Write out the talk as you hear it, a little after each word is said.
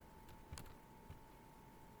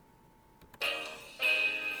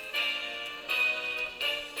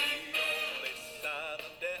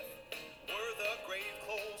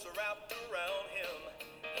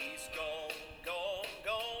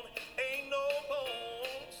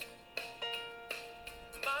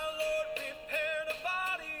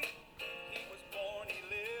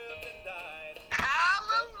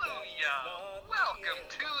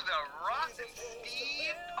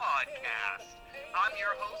I'm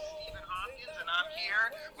your host, Stephen Hopkins, and I'm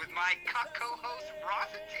here with my co-host, Ross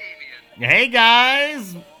Octavian. Hey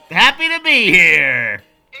guys, happy to be here.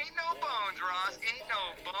 Ain't no bones, Ross. Ain't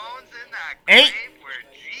no bones in that Ain't grave where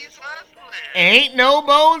Jesus lives. ain't no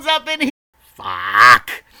bones up in here.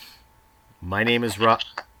 Fuck. My name is Ross.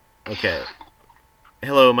 Okay.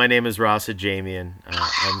 Hello, my name is Ross Ajamian.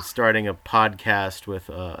 I'm starting a podcast with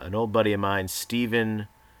an old buddy of mine, Stephen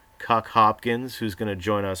Cuck Hopkins, who's going to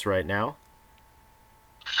join us right now.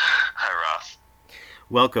 Hi, Ross.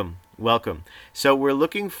 Welcome, welcome. So we're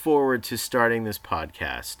looking forward to starting this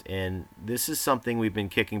podcast, and this is something we've been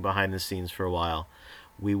kicking behind the scenes for a while.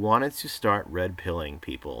 We wanted to start red pilling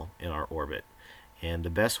people in our orbit, and the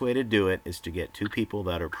best way to do it is to get two people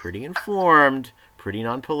that are pretty informed, pretty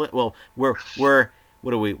non-political. Well, we're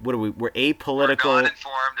what are we? We're apolitical. We're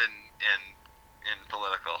non-informed and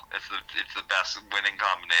political. It's the best winning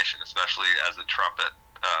combination, especially as a trumpeteer.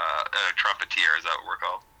 Is that what we're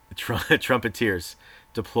called? Trumpeteers,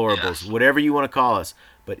 deplorables, Yes. whatever you want to call us.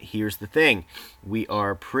 But here's the thing: we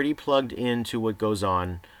are pretty plugged into what goes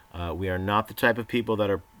on. We are not the type of people that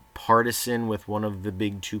are partisan with one of the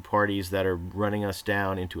big two parties that are running us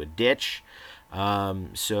down into a ditch.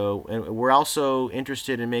 And we're also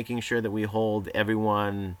interested in making sure that we hold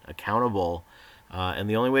everyone accountable. And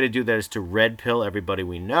the only way to do that is to red pill everybody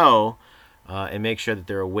we know and make sure that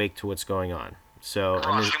they're awake to what's going on. So,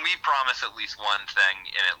 Ross, can we promise at least one thing,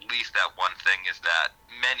 and at least that one thing is that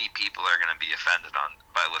many people are going to be offended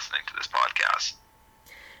by listening to this podcast.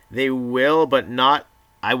 they will, but not.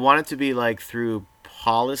 I want it to be like through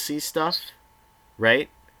policy stuff, right?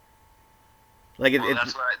 Like Well,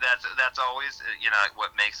 that's always what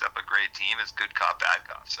makes up a great team is good cop, bad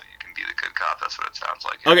cop. So you can be the good cop. That's what it sounds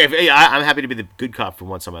like. Okay, yeah, I'm happy to be the good cop for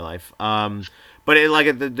once in my life. But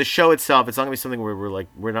the show itself, it's not gonna be something where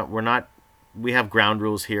we're not we have ground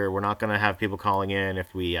rules here. We're not gonna have people calling in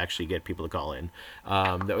if we actually get people to call in.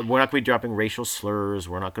 We're not gonna be dropping racial slurs.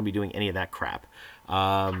 We're not gonna be doing any of that crap.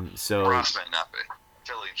 So Ross might not be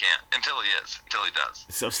until he can't, until he does,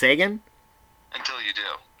 so Sagan, until you do.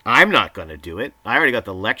 I'm not gonna do it. I already got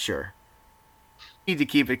the lecture. You need to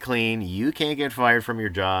keep it clean. You can't get fired from your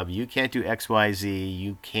job. You can't do X, Y, Z.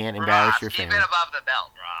 You can't embarrass Ross, your keep family. it above the belt,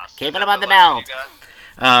 Ross. Keep it That's above the lesson you belt.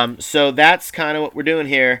 got. So that's kind of what we're doing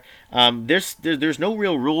here. There's no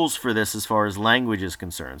real rules for this as far as language is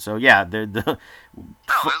concerned. So yeah, No, listen,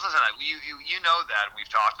 you know that we've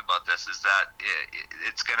talked about this. Is that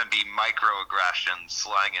it's going to be microaggressions,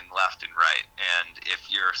 slanging left and right, and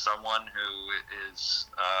if you're someone who is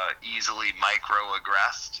easily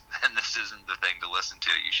microaggressed, then this isn't the thing to listen to.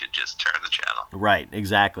 You should just turn the channel. right,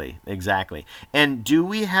 exactly. And do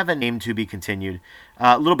we have a name to be continued?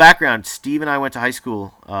 Little background: Steve and I went to high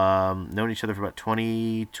school, known each other for about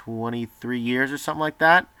 23 years or something like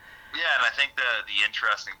that. Yeah, and I think the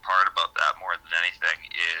interesting part about that more than anything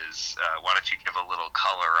is why don't you give a little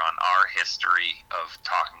color on our history of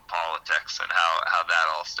talking politics and how that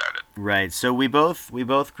all started. Right. So we both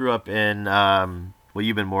grew up in well,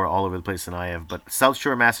 you've been more all over the place than I have, but South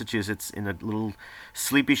Shore, Massachusetts, in a little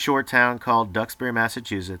sleepy shore town called Duxbury,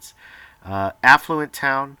 Massachusetts. Affluent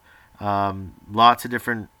town. Lots of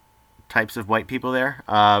different types of white people there.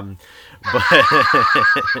 But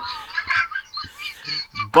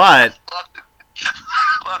but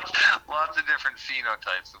Lots of different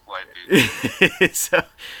phenotypes of white people. so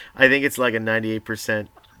I think it's like a 98%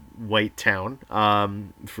 white town,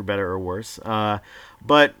 for better or worse. But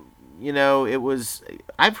it was.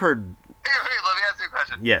 I've heard. Hey, let me ask you a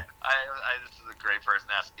question. Yeah, This is a great person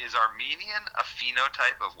to ask. Is Armenian a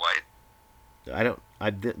phenotype of white? I don't.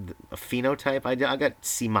 I did a phenotype. I got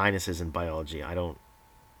C minuses in biology. I don't.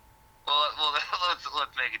 Well, let's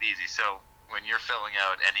make it easy. So when you're filling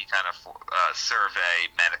out any kind of survey,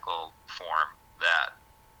 medical form that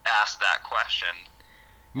asks that question,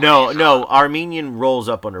 No. Armenian rolls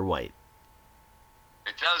up under white.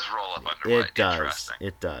 it does roll up under white. It does. Interesting.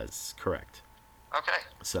 It does. Correct. Okay.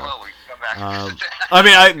 So, Well, we can come back. I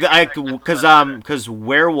mean, because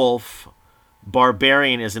werewolf,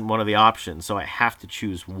 barbarian isn't one of the options, so I have to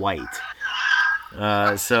choose white.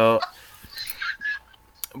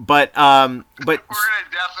 But We're gonna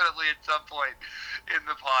definitely at some point in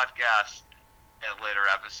the podcast and later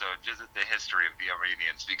episode visit the history of the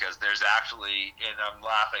Armenians because there's actually, and I'm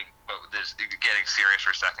laughing, but there's getting serious for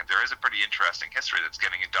a second. There is a pretty interesting history that's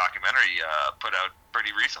getting a documentary put out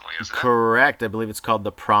pretty recently, isn't it? correct. I believe it's called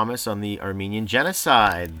The Promise on the Armenian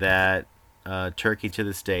Genocide that Turkey to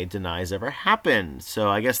this day denies ever happened. So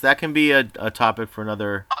I guess that can be a topic for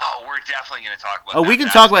another. Oh, we're we're definitely going to talk about. Oh, that. we can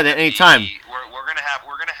That's talk about that gonna anytime. We're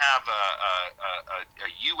gonna have a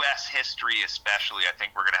U.S. history, especially. I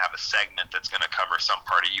think we're gonna have a segment that's gonna cover some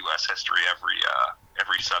part of U.S. history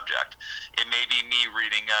every subject. It may be me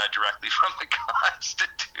reading directly from the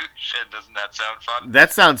Constitution. Doesn't that sound fun?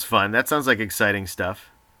 That sounds fun. That sounds like exciting stuff.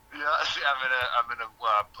 Yeah, I'm gonna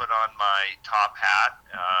put on my top hat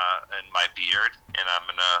and my beard, and I'm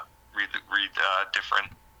gonna read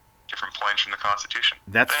different points from the Constitution.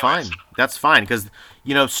 That's Anyways. fine. That's fine because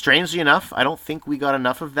strangely enough, I don't think we got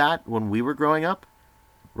enough of that when we were growing up.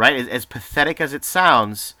 Right? As pathetic as it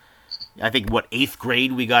sounds, I think eighth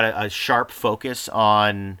grade we got a sharp focus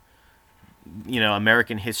on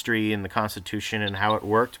American history and the Constitution and how it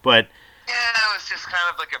worked, but. Yeah, it was just kind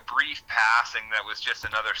of like a brief passing that was just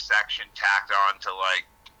another section tacked on to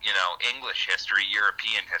English history,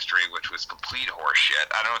 European history, which was complete horseshit.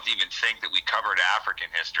 I don't even think that we covered African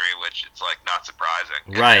history, which it's not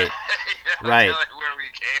surprising. Right. Right. Where we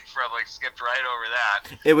came from, skipped right over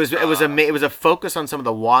that. It was a focus on some of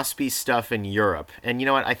the waspy stuff in Europe, and you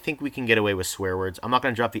know what? I think we can get away with swear words. I'm not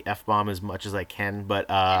going to drop the F-bomb as much as I can, but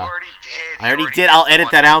you already did. I already did. I'll edit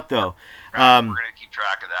that out though. We're going to keep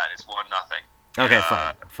track of that. It's 1-0. Okay,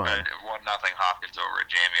 fine. 1-0 Hopkins over at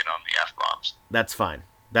Jamie on the F-bombs. That's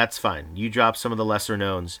fine. You drop some of the lesser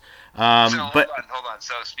knowns. Hold on.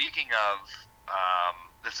 So speaking of,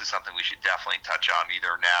 this is something we should definitely touch on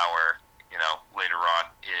either now or later on.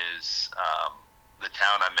 Is the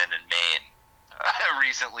town I'm in Maine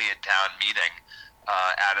recently at town meeting.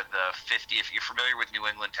 Out of the 50, if you're familiar with New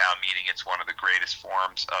England town meeting, it's one of the greatest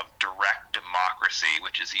forms of direct democracy,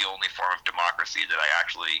 which is the only form of democracy that I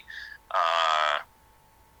actually,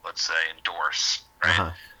 let's say, endorse, right?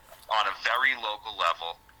 Uh-huh. On a very local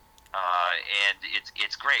level, and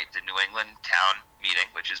it's great. The New England town meeting,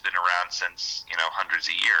 which has been around since hundreds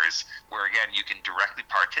of years, where again you can directly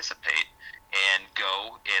participate and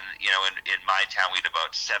go in my town we had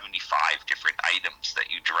about 75 different items that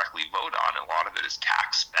you directly vote on. A lot of it is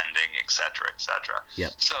tax spending, et cetera, et cetera.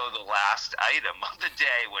 Yep. So the last item of the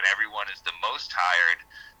day, when everyone is the most tired,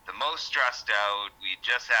 the most stressed out, we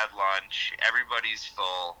just had lunch, everybody's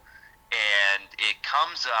full, and it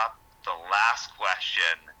comes up, the last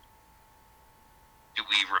question: do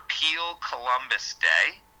we repeal Columbus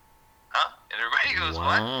Day? Huh? And everybody goes,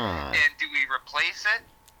 wow. What? And do we replace it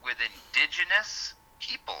with Indigenous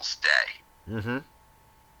Peoples Day? Mm-hmm.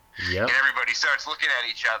 Yep. And everybody starts looking at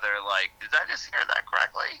each other like, did I just hear that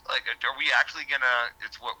correctly? Are we actually gonna?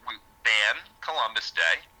 It's what we ban Columbus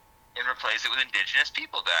Day and replace it with Indigenous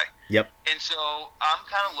People Day. Yep. And so I'm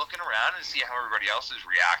kind of looking around and see how everybody else is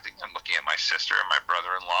reacting. I'm looking at my sister and my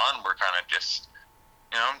brother-in-law, and we're kind of just,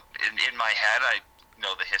 in my head, I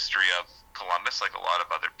know the history of Columbus like a lot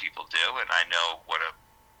of other people do, and I know what a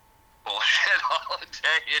bullshit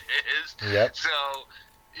holiday it is. Yep. So,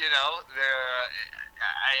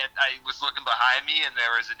 I was looking behind me, and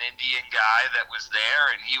there was an Indian guy that was there,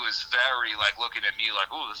 and he was very looking at me like,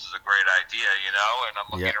 "Oh, this is a great idea," And I'm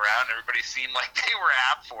looking around, and everybody seemed like they were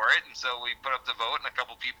apt for it, and so we put up the vote, and a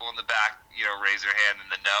couple people in the back, raised their hand in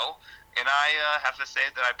the no. And I have to say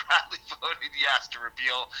that I proudly voted yes to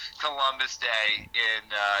repeal Columbus Day, and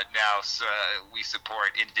now we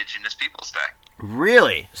support Indigenous Peoples Day.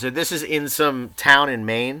 Really? So this is in some town in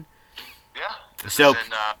Maine? Yeah.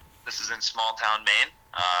 This is in small town Maine,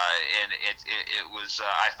 and it was.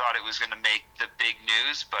 I thought it was going to make the big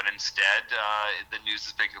news, but instead, the news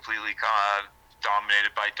has been completely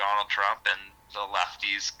dominated by Donald Trump and the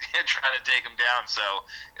lefties trying to take him down. So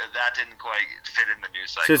that didn't quite fit in the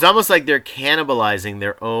news cycle. So it's almost like they're cannibalizing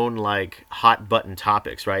their own hot button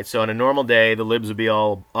topics, right? So on a normal day, the libs would be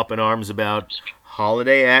all up in arms about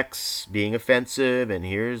holiday X being offensive, and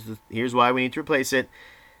here's why we need to replace it.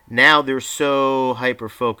 Now they're so hyper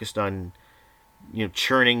focused on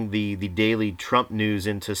churning the daily Trump news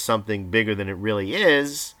into something bigger than it really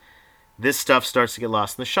is. This stuff starts to get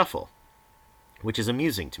lost in the shuffle, which is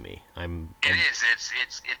amusing to me. It is.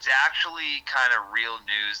 It's actually kind of real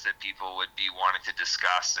news that people would be wanting to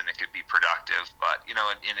discuss, and it could be productive. But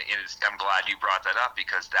I'm glad you brought that up,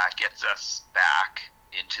 because that gets us back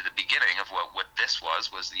into the beginning of what this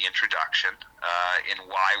was the introduction in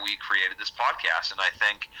why we created this podcast. And I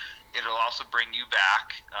think it'll also bring you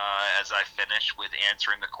back as I finish with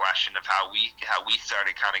answering the question of how we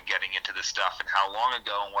started kind of getting into this stuff, and how long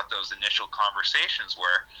ago, and what those initial conversations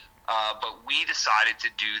were. But we decided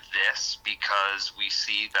to do this because we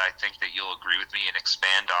see that, I think that you'll agree with me and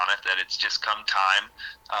expand on it, that it's just come time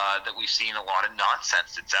that we've seen a lot of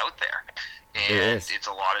nonsense that's out there. And it's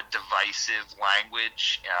a lot of divisive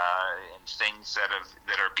language and things that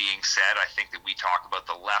are being said. I think that we talk about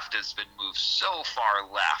the left has been moved so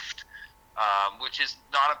far left which is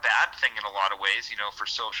not a bad thing in a lot of ways. For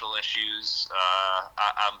social issues,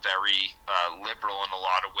 I'm very liberal in a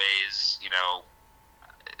lot of ways.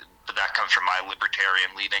 But that comes from my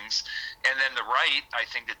libertarian leanings. And then the right, I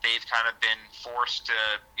think that they've kind of been forced to,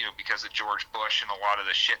 because of George Bush and a lot of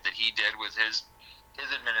the shit that he did with his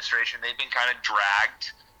administration, they've been kind of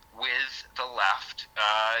dragged with the left,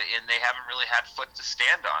 and they haven't really had foot to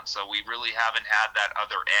stand on. So we really haven't had that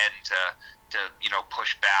other end to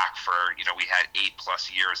push back for. We had 8+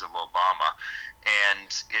 years of Obama, and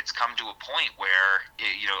it's come to a point where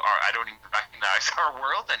I don't even recognize our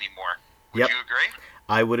world anymore. Would you agree?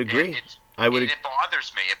 I would agree. It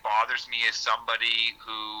bothers me. It bothers me as somebody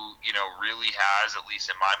who, really has, at least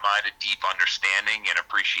in my mind, a deep understanding and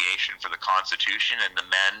appreciation for the Constitution and the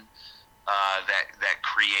men that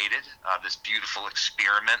created this beautiful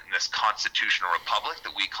experiment in this constitutional republic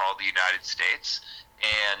that we call the United States.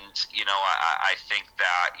 And, I think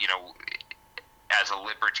that, as a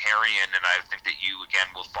libertarian, and I think that you,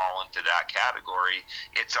 again, will fall into that category,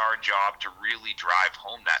 it's our job to really drive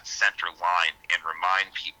home that center line and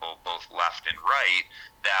remind people, both left and right,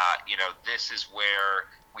 that, this is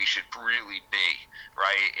where we should really be,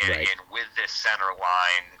 right? And with this center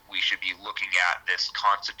line, we should be looking at this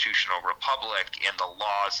constitutional republic and the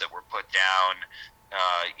laws that were put down,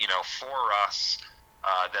 for us,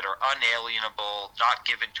 that are unalienable, not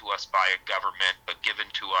given to us by a government, but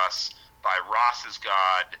given to us by Ross's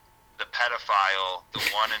God, the pedophile, the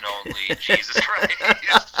one and only Jesus Christ.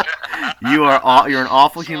 You're an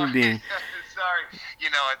awful human being. Sorry,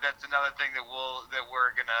 that's another thing that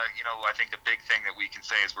we're gonna, I think the big thing that we can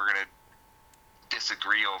say is we're gonna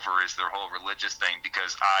disagree over is their whole religious thing,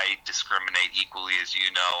 because I discriminate equally as you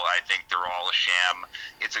know. I think they're all a sham.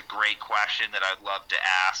 It's a great question that I'd love to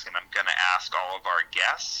ask, and I'm gonna ask all of our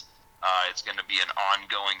guests. It's going to be an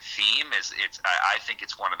ongoing theme. I think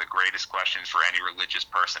it's one of the greatest questions for any religious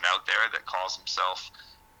person out there that calls himself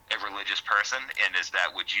a religious person, and is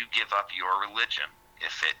that, would you give up your religion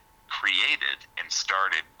if it created and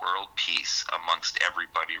started world peace amongst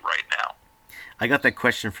everybody right now? I got that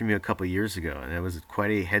question from you a couple of years ago, and it was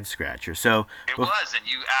quite a head scratcher. So it was, and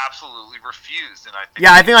you absolutely refused. And I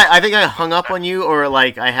think I hung up on you, or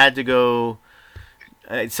like I had to go.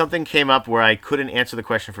 Something came up where I couldn't answer the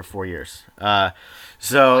question for 4 years.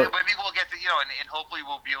 So maybe we'll get to, and hopefully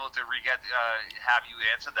we'll be able to have you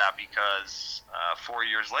answer that, because 4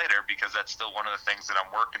 years later, because that's still one of the things that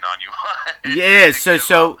I'm working on you on.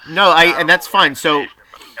 Yeah. And that's fine. So I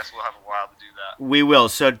guess we'll have a while to do that. We will.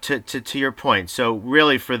 So to your point. So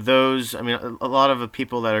really, for those, I mean, a lot of the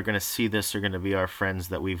people that are going to see this are going to be our friends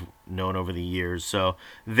that we've known over the years. So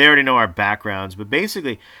they already know our backgrounds. But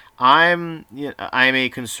basically, I'm a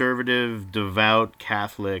conservative, devout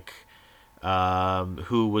Catholic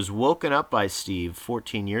who was woken up by Steve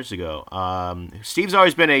 14 years ago. Steve's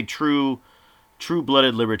always been a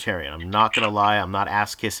true-blooded libertarian. I'm not going to lie. I'm not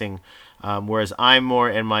ass-kissing. Whereas I'm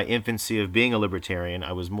more in my infancy of being a libertarian.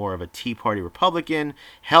 I was more of a Tea Party Republican.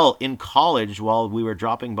 Hell, in college, while we were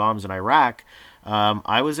dropping bombs in Iraq,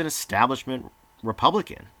 I was an establishment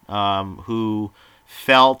Republican who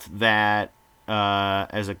felt that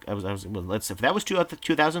if that was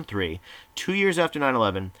 2003, 2 years after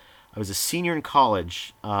 9/11, I was a senior in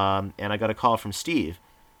college, and I got a call from Steve.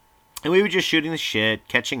 And we were just shooting the shit,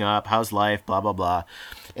 catching up, how's life, blah, blah, blah.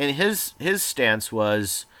 And his stance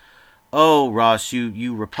was, oh, Ross,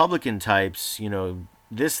 you Republican types,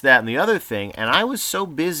 this, that, and the other thing. And I was so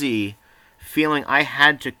busy feeling I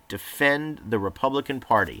had to defend the Republican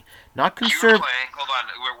Party, not conservative. Hold on,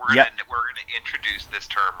 we're going to introduce this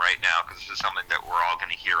term right now, because this is something that we're all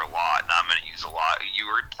going to hear a lot, and I'm going to use a lot. You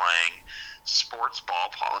were playing sports ball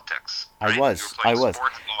politics. Right? I was.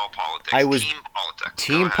 Sports ball politics.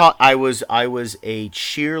 Team politics. I was a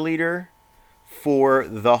cheerleader for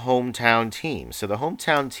the hometown team. So the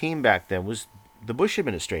hometown team back then was the Bush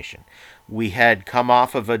administration. We had come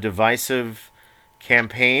off of a divisive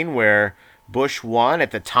campaign where Bush won.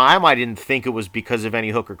 At the time, I didn't think it was because of any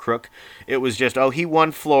hook or crook. It was just, he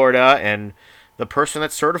won Florida, and the person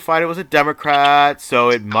that certified it was a Democrat, so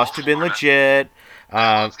it must have been legit.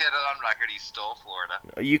 Let's get it on record. He stole Florida.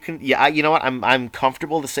 You can, you know what? I'm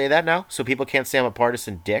comfortable to say that now, so people can't say I'm a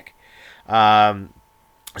partisan dick.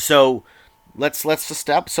 So let's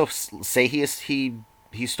say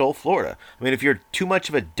he stole Florida. I mean, if you're too much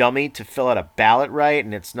of a dummy to fill out a ballot right,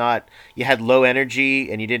 and it's not, you had low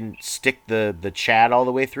energy and you didn't stick the chat all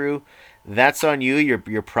the way through, that's on you.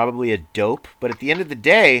 You're probably a dope. But at the end of the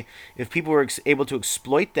day, if people were able to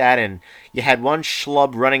exploit that, and you had one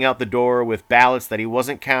schlub running out the door with ballots that he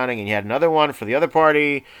wasn't counting, and you had another one for the other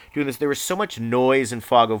party doing this, there was so much noise and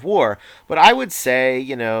fog of war. But I would say,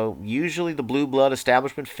 usually the blue blood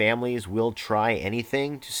establishment families will try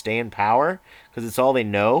anything to stay in power because it's all they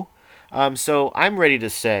know. So I'm ready to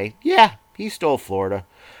say, yeah, he stole Florida.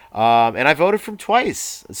 And I voted for him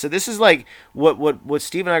twice. So this is like what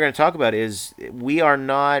Steve and I are going to talk about is we are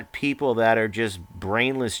not people that are just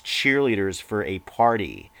brainless cheerleaders for a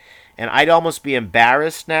party. And I'd almost be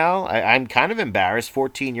embarrassed now. I'm kind of embarrassed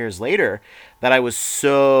 14 years later that I was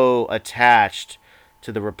so attached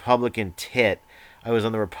to the Republican tit. I was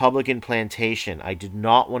on the Republican plantation. I did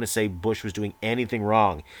not want to say Bush was doing anything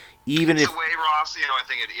wrong. Even it's if the way, Ross, I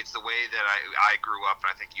think it's the way that I grew up,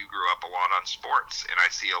 and I think you grew up a lot on sports, and I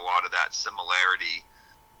see a lot of that similarity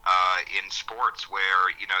in sports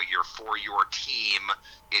where, you're for your team,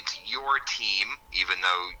 it's your team, even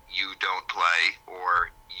though you don't play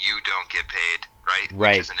or you don't get paid, right?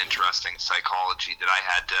 Right. Which is an interesting psychology that I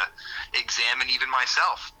had to examine even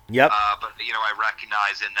myself. Yep. But I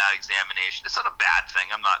recognize in that examination, it's not a bad thing.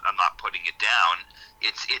 I'm not putting it down.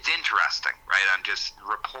 It's interesting, right? I'm just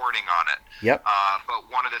reporting on it. Yep. But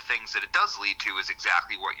one of the things that it does lead to is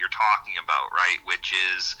exactly what you're talking about, right? Which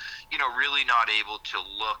is, really not able to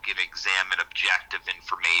look and examine objective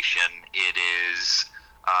information. It is,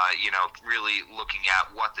 really looking at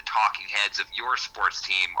what the talking heads of your sports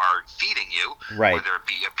team are feeding you, right. Whether it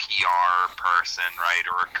be a PR person, right,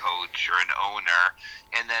 or a coach or an owner,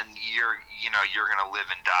 and then you're going to live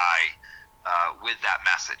and die with that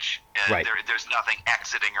message. And right. There's nothing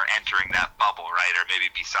exiting or entering that bubble, right, or maybe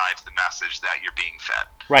besides the message that you're being fed.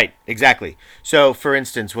 Right, exactly. So, for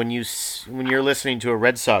instance, when you're listening to a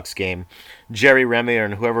Red Sox game, Jerry Remyer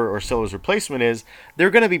and whoever Orsillo's replacement is, they're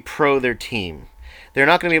going to be pro their team. They're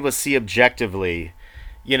not going to be able to see objectively,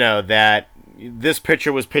 that this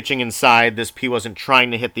pitcher was pitching inside, this P wasn't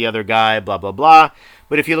trying to hit the other guy, blah, blah, blah.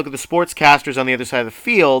 But if you look at the sportscasters on the other side of the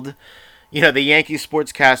field, the Yankees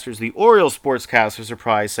sportscasters, the Orioles sportscasters are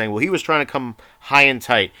probably saying, well, he was trying to come high and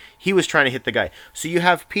tight. He was trying to hit the guy. So you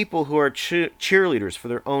have people who are cheerleaders for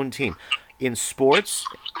their own team. In sports...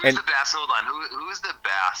 Who's the best? Hold on. Who's the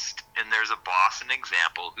best? And there's a Boston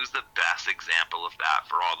example. Who's the best example of that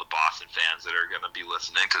for all the Boston fans that are going to be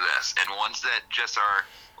listening to this? And ones that just are,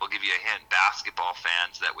 we'll give you a hint, basketball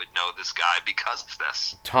fans that would know this guy because of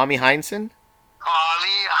this. Tommy Heinsohn?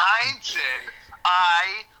 Tommy Heinsohn.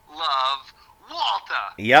 I love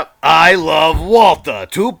Walter. Yep, I love Walter.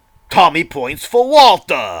 2 Tommy points for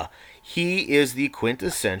Walter. He is the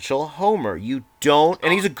quintessential homer. You don't,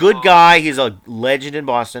 and he's a good guy. He's a legend in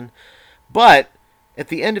Boston. But at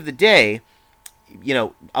the end of the day,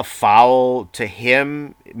 a foul to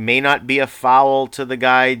him may not be a foul to the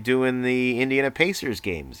guy doing the Indiana Pacers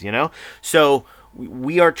games, So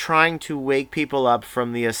we are trying to wake people up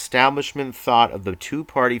from the establishment thought of the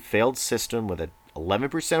two-party failed system with an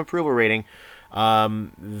 11% approval rating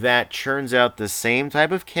that churns out the same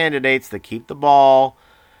type of candidates that keep the ball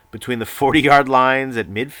between the 40-yard lines at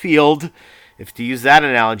midfield. If to use that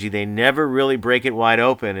analogy, they never really break it wide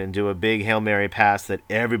open and do a big Hail Mary pass that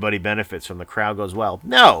everybody benefits from, the crowd goes well.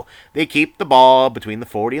 No, they keep the ball between the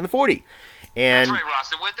 40 and the 40. And that's right,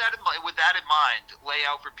 Ross. And with that in mind, lay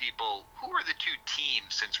out for people, who are the two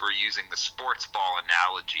teams, since we're using the sports ball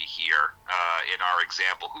analogy here in our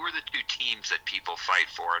example, who are the two teams that people fight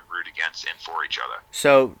for and root against and for each other?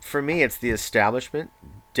 So, for me, it's the establishment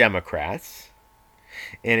Democrats,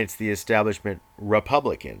 and it's the establishment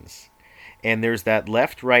Republicans. And there's that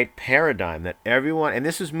left-right paradigm that everyone, and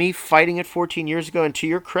this is me fighting it 14 years ago, and to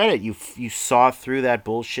your credit, you saw through that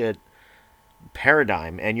bullshit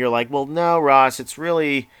paradigm, and you're like, well, no, Ross, it's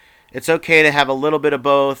okay to have a little bit of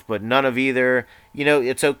both, but none of either.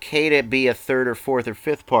 It's okay to be a third or fourth or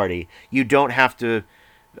fifth party. You don't have to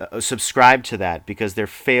subscribe to that because they're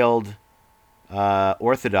failed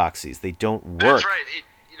orthodoxies. They don't work. That's right.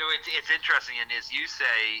 It's interesting, and as you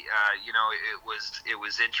say, it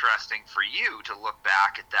was interesting for you to look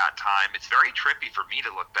back at that time. It's very trippy for me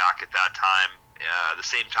to look back at that time, the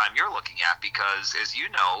same time you're looking at, because as you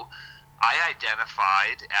know, I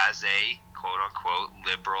identified as a quote-unquote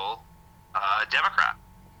liberal Democrat.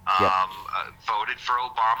 Voted for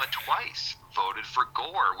Obama twice. Voted for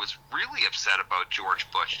Gore. Was really upset about George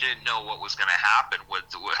Bush. Didn't know what was going to happen.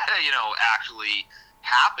 Actually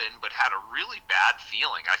happened, but had a really bad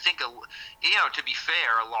feeling. I think, to be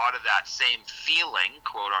fair, a lot of that same feeling,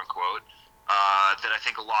 quote-unquote, that I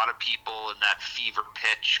think a lot of people in that fever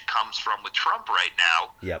pitch comes from with Trump right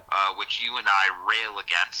now, yep. Which you and I rail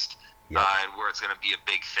against. Yep. where it's going to be a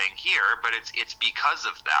big thing here, but it's because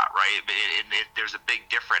of that, right? There's a big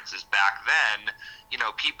difference. Is back then,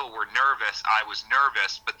 people were nervous. I was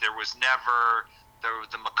nervous, but there was never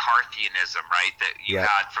the McCarthyism, right, that you Yep.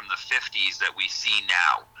 had from the 50s that we see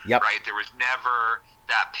now, Yep. right? There was never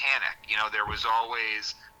that panic. There was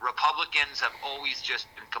always Republicans have always just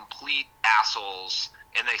been complete assholes,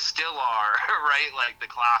 and they still are, right? Like the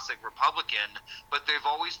classic Republican, but they've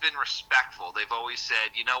always been respectful. They've always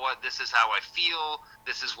said, you know what, this is how I feel,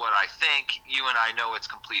 this is what I think. You and I know it's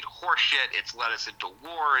complete horseshit. It's led us into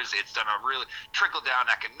wars. It's done a really trickle-down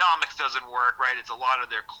economics doesn't work, right? It's a lot of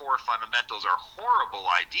their core fundamentals are horrible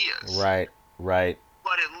ideas. Right.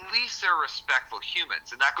 But at least they're respectful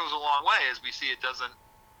humans, and that goes a long way as we see it doesn't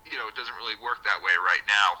really work that way right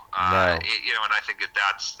now. No. And I think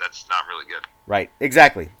that's not really good. Right.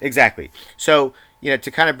 Exactly. So,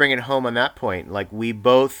 to kind of bring it home on that point, like we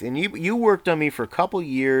both, and you worked on me for a couple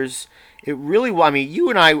years. It really, I mean, you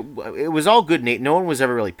and I, it was all good. No one was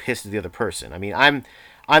ever really pissed at the other person. I mean, I'm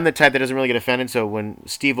the type that doesn't really get offended. So when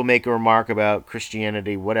Steve will make a remark about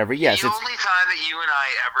Christianity, whatever, yes, the only time that you and I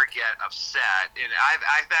ever get upset, and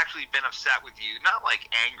I've actually been upset with you, not like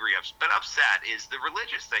angry, but upset, is the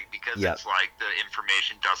religious thing, because Yep. it's like the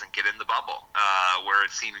information doesn't get in the bubble, where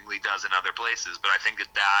it seemingly does in other places. But I think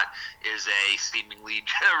that is a seemingly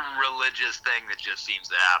religious thing that just seems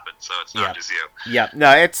to happen. So it's not just you. Yeah,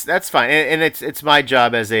 no, that's fine, and it's my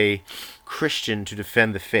job as a Christian to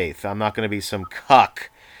defend the faith. I'm not going to be some cuck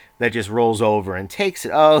that just rolls over and takes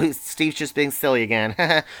it. Oh, Steve's just being silly again.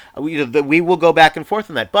 We will go back and forth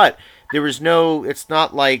on that, but there was no. It's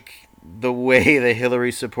not like the way the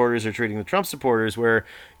Hillary supporters are treating the Trump supporters, where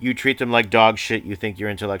you treat them like dog shit. You think you're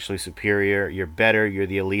intellectually superior. You're better. You're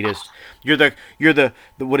the elitist. You're the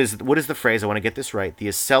what is the phrase? I want to get this right. The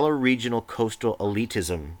Acela regional coastal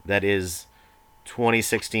elitism that is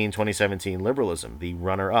 2016, 2017 liberalism, the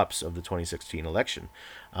runner-ups of the 2016 election.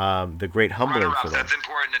 The great humbling for them. That's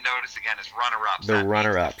important to notice again, is runner-ups. The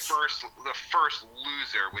runner-ups. The first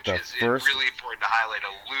loser, which is really important to highlight,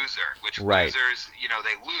 a loser, which right. Losers,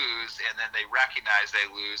 they lose, and then they recognize they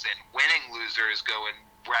lose, and winning losers go and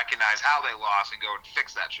recognize how they lost and go and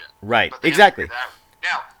fix that shit. Right, exactly.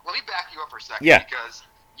 Now, let me back you up for a second, because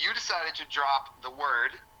you decided to drop the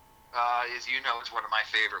word. As you know, it's one of my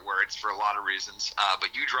favorite words for a lot of reasons,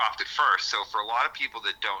 but you dropped it first. So for a lot of people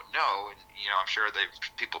that don't know, and I'm sure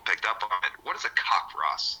people picked up on it, what is a cock,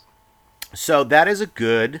 Ross? So that is a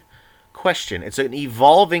good question. It's an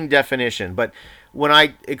evolving definition, but when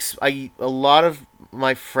a lot of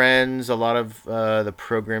my friends, a lot of the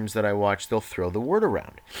programs that I watch, they'll throw the word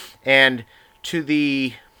around, and to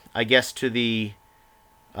the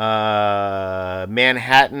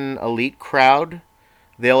Manhattan elite crowd,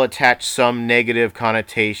 they'll attach some negative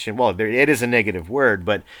connotation. Well, it is a negative word,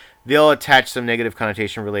 but they'll attach some negative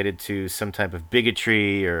connotation related to some type of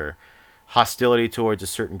bigotry or hostility towards a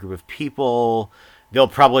certain group of people. They'll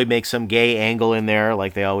probably make some gay angle in there,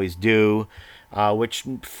 like they always do, which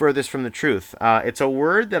furthest from the truth. It's a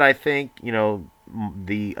word that I think,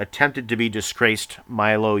 the attempted to be disgraced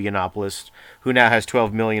Milo Yiannopoulos, who now has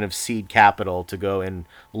 12 million of seed capital to go and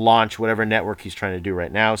launch whatever network he's trying to do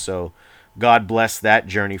right now. So God bless that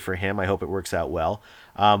journey for him. I hope it works out well.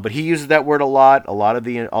 But he uses that word a lot. A lot of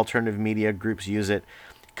the alternative media groups use it.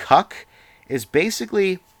 Cuck is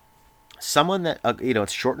basically someone that,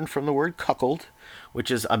 it's shortened from the word cuckold,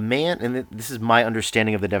 which is a man, and this is my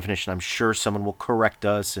understanding of the definition. I'm sure someone will correct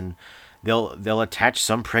us and they'll attach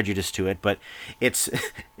some prejudice to it, but it's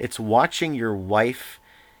watching your wife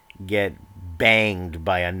get banged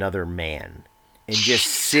by another man. And just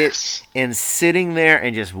sitting there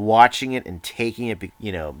and just watching it and taking it,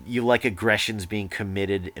 you like aggressions being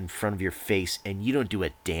committed in front of your face and you don't do a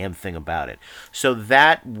damn thing about it. So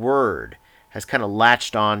that word has kind of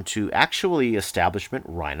latched on to actually establishment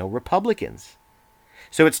rhino Republicans.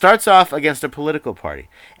 So it starts off against a political party,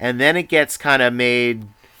 and then it gets kind of made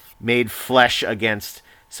flesh against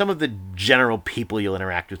some of the general people you'll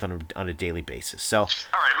interact with on a daily basis. So, all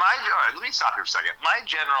right, let me stop here for a second. My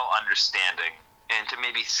general understanding, and to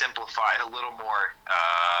maybe simplify it a little more,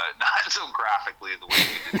 not so graphically the way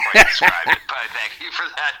you didn't quite describe it, but thank you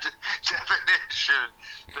for that definition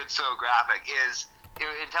that's so graphic, is,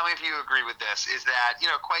 and tell me if you agree with this, is that,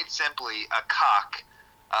 quite simply, a cock,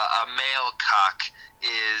 a male cock,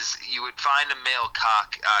 is you would find a male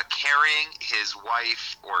cock carrying his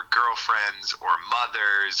wife or girlfriend's or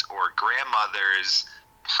mother's or grandmother's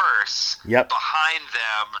purse behind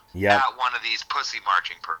them at one of these pussy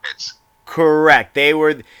marching parades. Correct.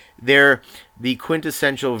 They're the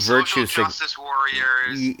quintessential Social virtue signal. justice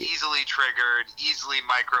warriors, easily triggered, easily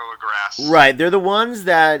microaggress. Right, they're the ones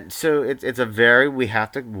that. So it's a very, we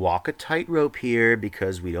have to walk a tightrope here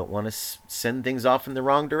because we don't want to send things off in the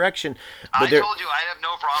wrong direction. I But they're told you I have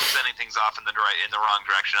no problem sending things off in the wrong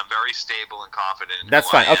direction. I'm very stable and confident. In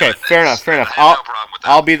That's who I fine. am, Okay, and fair enough. Fair enough. I have no problem with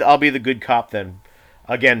that. I'll be the good cop then.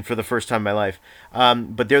 Again, for the first time in my life.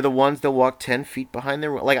 But they're the ones that walk 10 feet behind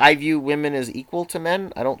their. Like, I view women as equal to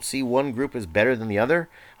men. I don't see one group as better than the other.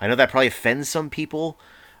 I know that probably offends some people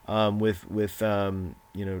with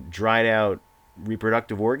dried out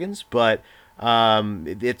reproductive organs, but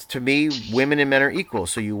it's, to me, women and men are equal.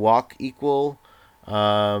 So you walk equal. You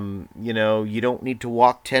don't need to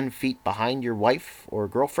walk 10 feet behind your wife or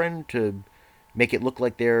girlfriend to make it look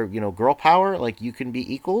like they're, girl power. Like, you can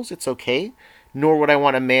be equals. It's okay. Nor would I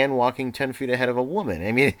want a man walking 10 feet ahead of a woman.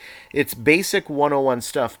 I mean, it's basic 101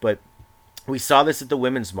 stuff, but we saw this at the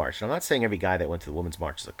Women's March. And I'm not saying every guy that went to the Women's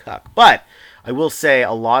March is a cuck, but I will say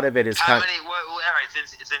a lot of it is How many? All right,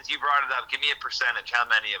 since you brought it up, give me a percentage. How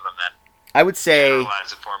many of them then? I would say.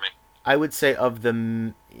 Generalize it for me. I would say of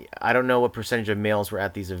the. I don't know what percentage of males were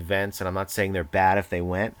at these events, and I'm not saying they're bad if they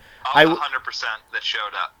went. Of the 100% that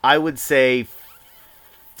showed up. I would say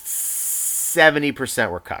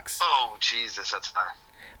 70% were cucks. Oh, Jesus, that's high.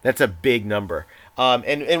 That's a big number.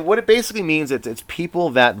 And what it basically means, it's people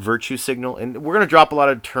that virtue signal, and we're going to drop a lot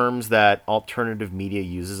of terms that alternative media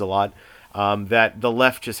uses a lot, that the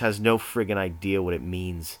left just has no friggin' idea what it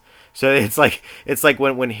means. So it's like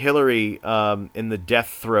when Hillary, in the death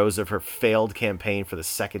throes of her failed campaign for the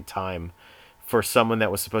second time, for someone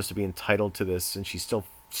that was supposed to be entitled to this, and she still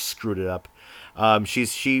screwed it up.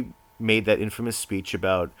 She made that infamous speech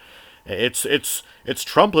about it's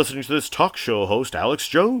Trump listening to this talk show host Alex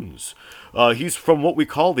Jones. He's from what we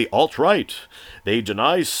call the alt-right. They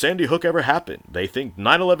deny Sandy Hook ever happened. They think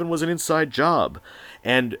 9/11 was an inside job,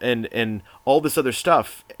 and all this other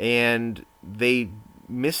stuff. And they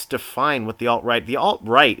misdefine what the alt-right. The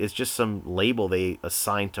alt-right is just some label they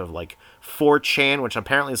assign to, like, 4chan, which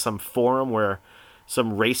apparently is some forum where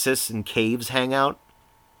some racists in caves hang out,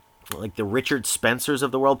 like the Richard Spencers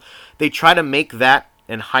of the world. They try to make that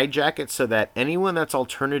and hijack it so that anyone that's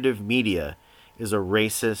alternative media is a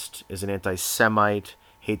racist, is an anti-Semite,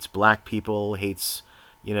 hates black people, hates,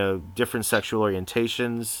 different sexual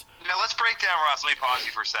orientations. Now let's break down, Ross. Let me pause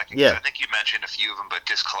you for a second. Yeah. I think you mentioned a few of them, but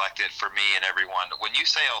just collected for me and everyone. When you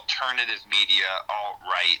say alternative media,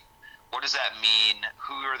 alt-right, what does that mean?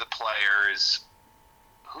 Who are the players?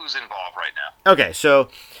 Who's involved right now? Okay, so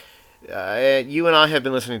you and I have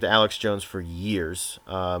been listening to Alex Jones for years.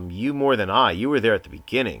 You more than I. You were there at the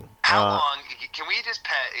beginning. How long? Can we just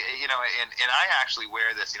and I actually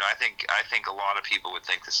wear this. I think a lot of people would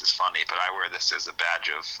think this is funny, but I wear this as a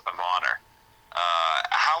badge of honor.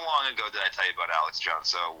 How long ago did I tell you about Alex Jones?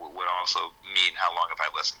 So would also mean how long have I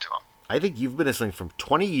listened to him? I think you've been listening for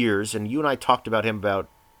 20 years, and you and I talked about him about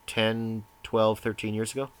 10, 12, 13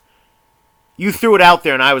 years ago. You threw it out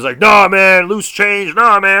there, and I was like, "Nah, man, loose change.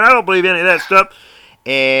 Nah, man, I don't believe any of that stuff."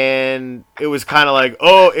 And it was kind of like,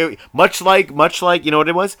 much like, you know what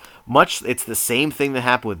it was? It's the same thing that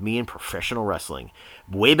happened with me in professional wrestling.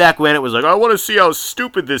 Way back when, it was like, I want to see how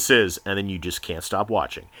stupid this is, and then you just can't stop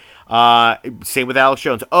watching. Same with Alex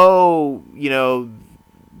Jones.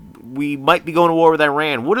 We might be going to war with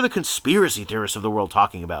Iran. What are the conspiracy theorists of the world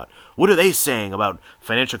talking about? What are they saying about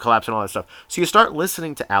financial collapse and all that stuff? So you start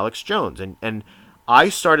listening to Alex Jones, and I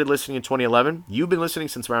started listening in 2011. You've been listening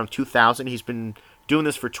since around 2000. He's been doing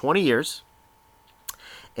this for 20 years.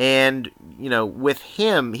 And, with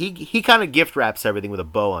him, he kind of gift wraps everything with a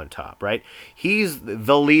bow on top, right? He's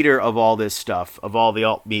the leader of all this stuff, of all the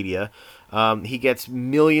alt media. He gets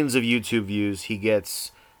millions of YouTube views. He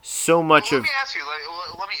gets so much Let me ask you.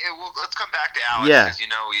 Let's come back to Alex, Yeah. because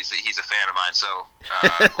he's a fan of mine. So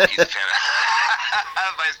he's a fan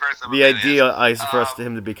of vice versa. The idea is for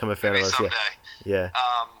him to become a fan of us. Someday. Yeah.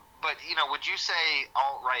 But would you say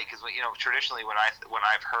alt-right? Because traditionally, when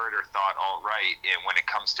I've heard or thought alt-right, and when it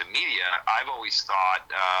comes to media, I've always thought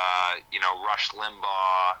Rush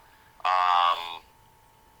Limbaugh.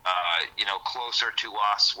 Closer to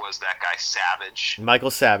us was that guy Savage.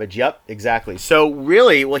 Michael Savage. Yep, exactly. So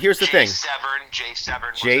really, well, here's the thing.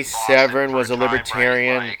 Jay Severn was a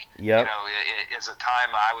libertarian. Right? Yep. As a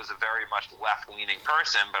time I was a very much left-leaning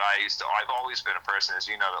person, but I've always been a person, as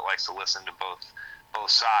you know, that likes to listen to both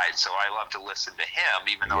sides. So I love to listen to him,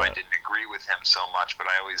 even though I didn't agree with him so much. But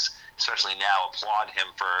I always, especially now, applaud him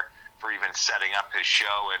for even setting up his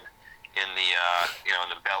show and in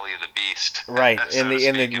the belly of the beast. Right, in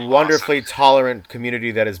the wonderfully tolerant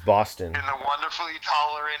community that is Boston. In the wonderfully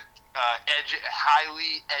tolerant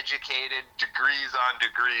highly educated, degrees on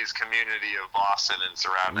degrees community of Boston and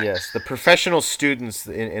surrounding. Yes, the professional students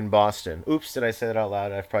in Boston. Oops, did I say that out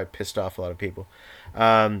loud? I've probably pissed off a lot of people.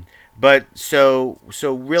 But so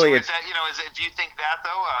really, So is that, do you think that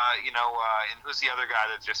though? And who's the other guy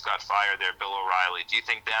that just got fired there, Bill O'Reilly? Do you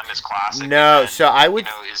think them is classic? no. And So I would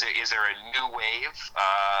is there a new wave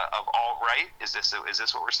of alt right? Is this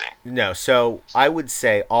what we're seeing? no. So I would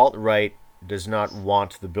say alt right does not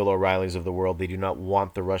want the Bill O'Reillys of the world. They do not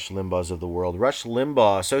want the Rush Limbaughs of the world. Rush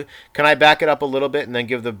Limbaugh. So can I back it up a little bit and then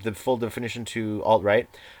give the full definition to alt right?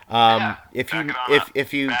 Yeah, If back you it on up.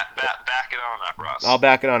 if you Back it on up, Ross. I'll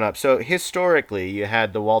back it on up. So historically, you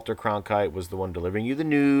had the Walter Cronkite was the one delivering you the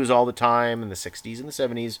news all the time in the '60s and the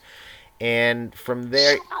 '70s, and from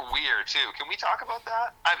there, Super weird too. Can we talk about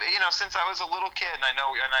that? Since I was a little kid, and I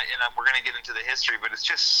know, we're gonna get into the history, but it's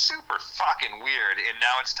just super fucking weird. And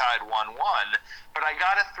now it's tied 1-1. But I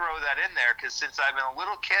gotta throw that in there because since I've been a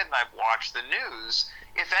little kid and I've watched the news,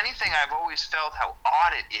 if anything, I've always felt how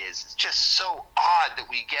odd it is. It's just so odd that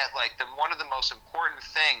we get like one of the most important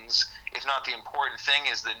things, if not the important thing,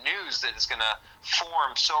 is the news that is going to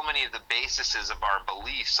form so many of the bases of our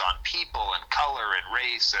beliefs on people and color and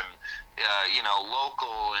race and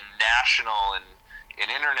local and national and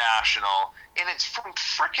international, and it's from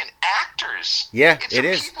freaking actors. yeah, It's it from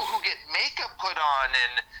is. people who get makeup put on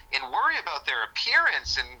and worry about their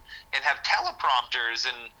appearance and have teleprompters,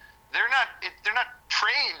 and they're not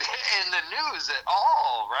trained in the news at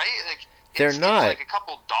all, right? Like They're not. It's like a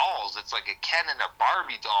couple dolls. It's like a Ken and a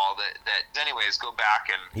Barbie doll that anyways go back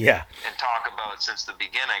Yeah. and talk about since the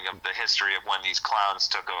beginning of the history of when these clowns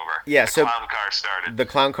took over. Yeah, the so clown car started. the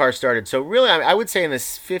clown car started. So really, I would say in the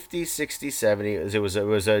 '50s, '60s, '70s, it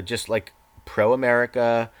was a just like pro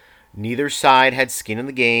America. Neither side had skin in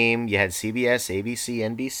the game. You had CBS, ABC,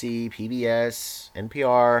 NBC, PBS,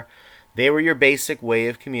 NPR. They were your basic way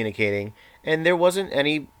of communicating, and there wasn't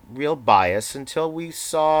any real bias until we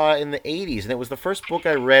saw in the '80s, and it was the first book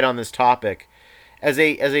I read on this topic as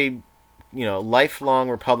a lifelong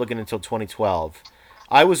Republican until 2012.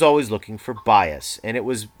 I was always looking for bias, and it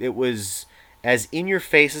was as in your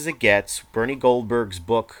face as it gets. Bernie Goldberg's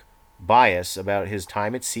book Bias, about his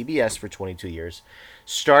time at CBS for 22 years,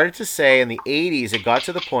 started to say in the 80s it got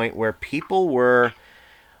to the point where people were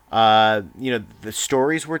the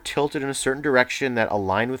stories were tilted in a certain direction that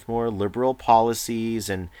aligned with more liberal policies,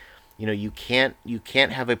 and you can't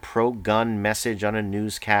have a pro-gun message on a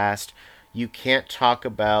newscast. You can't talk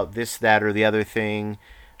about this, that, or the other thing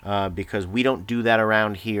because we don't do that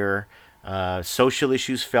around here. Social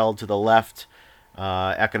issues fell to the left.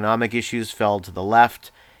 Economic issues fell to the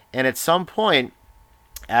left. And at some point,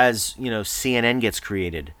 as CNN gets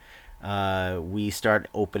created, we start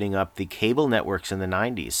opening up the cable networks in the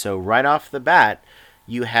 '90s. So right off the bat,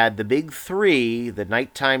 you had the big three: the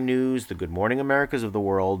nighttime news, the Good Morning Americas of the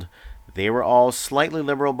world. They were all slightly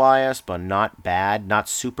liberal biased, but not bad, not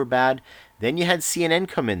super bad. Then you had CNN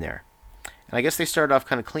come in there. And I guess they started off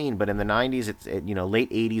kind of clean, but in the '90s,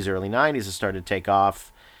 late '80s, early '90s, it started to take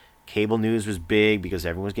off. Cable news was big because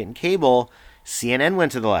everyone was getting cable. CNN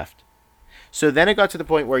went to the left. So then it got to the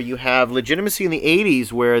point where you have legitimacy in the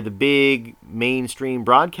 '80s, where the big mainstream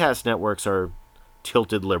broadcast networks are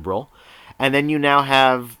tilted liberal, and then you now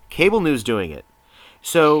have cable news doing it.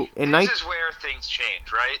 So this is where things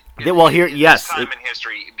change, right? Yes, this time in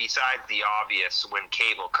history, besides the obvious when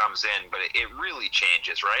cable comes in, but it really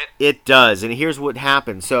changes, right? it does. And here's what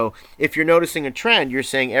happens. So if you're noticing a trend, you're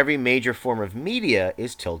saying every major form of media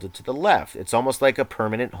is tilted to the left. It's almost like a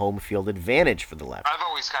permanent home field advantage for the left. I've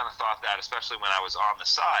always kind of thought that, especially when I was on the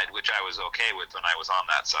side, which I was okay with when I was on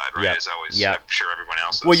that side, right? Yeah. As always, Yeah. I'm sure everyone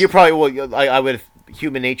else is. Well, you probably will. I would.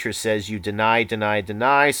 Human nature says you deny, deny,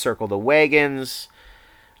 deny. Circle the wagons.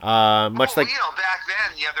 Much like back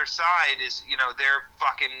then, the other side is, they're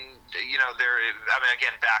fucking,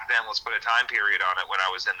 again, back then, let's put a time period on it when I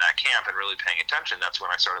was in that camp and really paying attention. That's when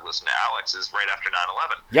I started listening to Alex, is right after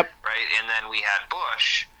 9/11. Yep. Right? And then we had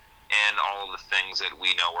Bush and all of the things that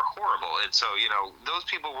we know were horrible. And so, those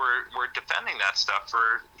people were defending that stuff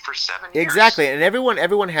for 7 years. Exactly, and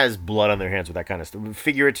everyone has blood on their hands with that kind of stuff,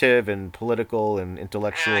 figurative and political and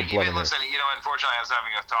intellectual blood on their hands. Listen, unfortunately, I was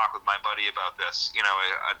having a talk with my buddy about this,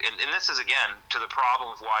 and this is, again, to the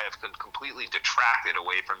problem of why I've completely detracted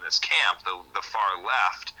away from this camp, the far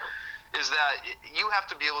left, is that you have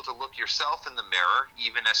to be able to look yourself in the mirror,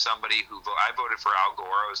 even as somebody I voted for Al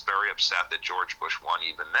Gore. I was very upset that George Bush won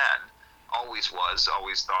even then. Always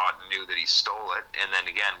thought and knew that he stole it, and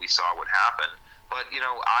then again, we saw what happened. But,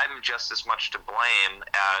 I'm just as much to blame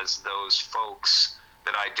as those folks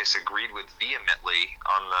that I disagreed with vehemently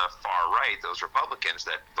on the far right, those Republicans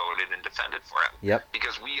that voted and defended for him. Yep.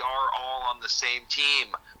 Because we are all on the same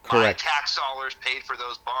team. Correct. My tax dollars paid for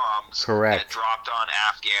those bombs Correct. that dropped on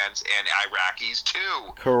Afghans and Iraqis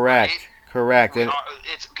too. Correct. Right? Correct. And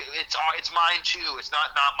It's mine too. It's not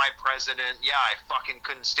my president. Yeah, I fucking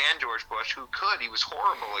couldn't stand George Bush. Who could? He was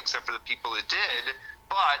horrible, except for the people that did.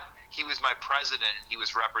 But he was my president, and he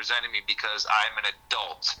was representing me because I'm an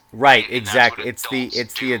adult. right, And exactly. that's what It's the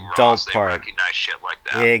adults do, adult Ross. They part. recognize shit like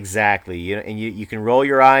that. Exactly. And you can roll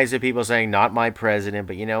your eyes at people saying not my president,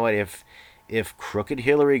 but you know what? If crooked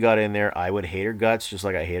Hillary got in there, I would hate her guts just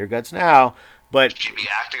like I hate her guts now. But She'd be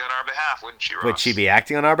acting on our behalf, wouldn't she, Ross? would she be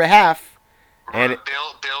acting on our behalf? And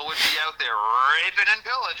Bill would be out there raping and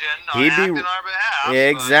pillaging, not He'd be- acting on our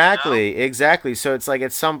behalf. exactly, exactly. So it's like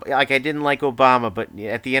I didn't like Obama, but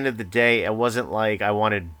at the end of the day, it wasn't like I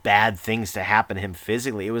wanted bad things to happen to him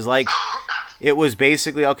physically. It was like it was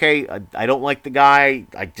basically okay. I don't like the guy.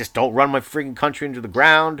 I just don't run my freaking country into the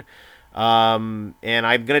ground. And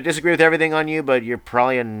I'm gonna disagree with everything on you, but you're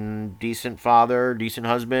probably a decent father, decent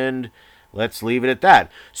husband. Let's leave it at that.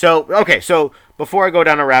 So okay, so before I go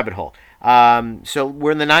down a rabbit hole. So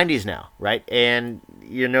we're in the 90s now, right? And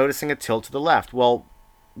you're noticing a tilt to the left. Well,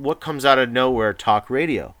 what comes out of nowhere? Talk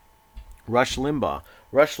radio. Rush Limbaugh.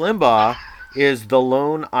 Rush Limbaugh is the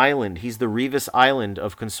lone island. He's the Revis Island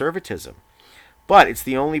of conservatism. But it's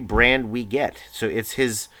the only brand we get. So it's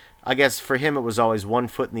his, I guess for him it was always 1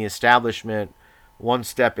 foot in the establishment, 1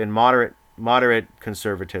 step in moderate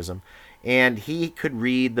conservatism. And he could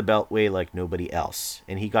read the Beltway like nobody else.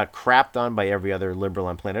 And he got crapped on by every other liberal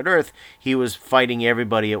on planet Earth. He was fighting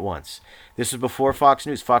everybody at once. This was before Fox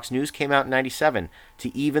News. Fox News came out in 97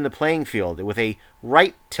 to even the playing field with a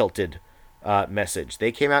right-tilted message.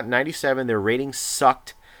 They came out in 97. Their ratings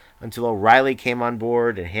sucked until O'Reilly came on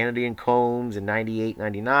board and Hannity and Combs in 98,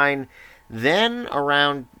 99. Then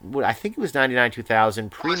around, I think it was 99,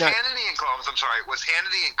 2000. Was Hannity and Combs, I'm sorry, was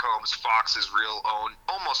Hannity and Combs Fox's real own,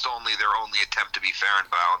 almost only their only attempt to be fair and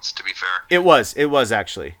balanced, to be fair? It was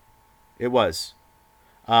actually. It was.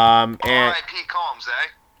 And R.I.P. Combs,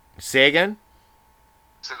 eh? Say again?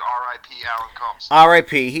 It said R.I.P. Alan Combs.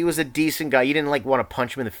 R.I.P. He was a decent guy. You didn't like want to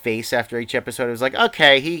punch him in the face after each episode. It was like,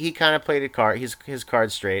 okay, he kind of played his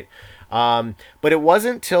cards straight. But it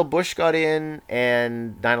wasn't till Bush got in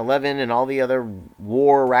and 9/11 and all the other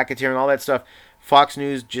war, racketeering, and all that stuff, Fox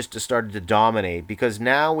News just started to dominate. Because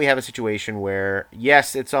now we have a situation where,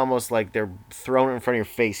 yes, it's almost like they're thrown in front of your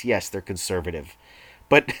face. Yes, they're conservative.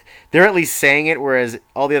 But they're at least saying it, whereas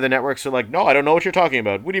all the other networks are like, no, I don't know what you're talking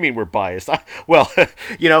about. What do you mean we're biased? Well,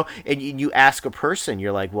 and you ask a person,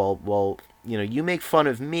 you're like, well, you make fun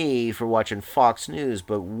of me for watching Fox News,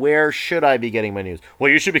 but where should I be getting my news?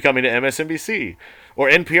 Well, you should be coming to MSNBC or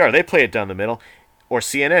NPR. They play it down the middle. Or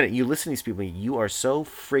CNN. You listen to these people, you are so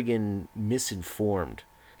friggin' misinformed.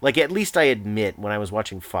 Like, at least I admit when I was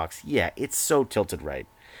watching Fox, yeah, it's so tilted right.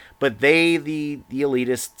 But they, the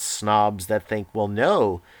elitist snobs that think, well,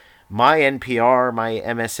 no, my NPR, my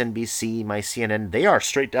MSNBC, my CNN, they are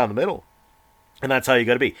straight down the middle. And that's how you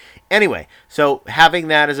got to be. Anyway, so having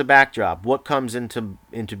that as a backdrop, what comes into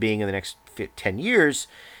being in the next 10 years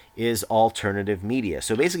is alternative media.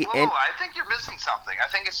 So basically... I think you're missing something. I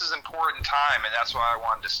think this is an important time, and that's why I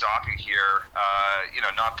wanted to stop you here.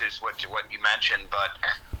 Not just what you mentioned, but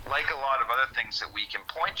like a lot of other things that we can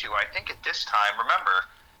point to, I think at this time, remember,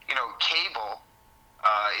 cable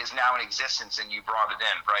is now in existence, and you brought it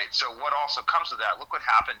in, right? So what also comes with that? Look what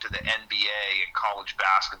happened to the NBA and college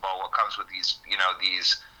basketball. What comes with these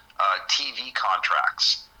TV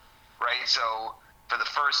contracts, right? So for the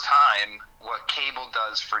first time, what cable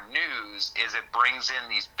does for news is it brings in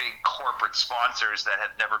these big corporate sponsors that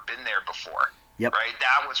had never been there before. Yep. Right?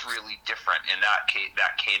 That was really different, and that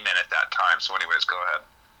came in at that time. So anyways, go ahead.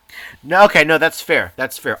 No, okay, no, that's fair.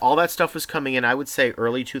 That's fair. All that stuff was coming in, I would say,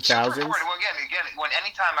 early 2000s. Well, again,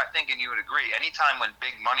 anytime I think, and you would agree, anytime when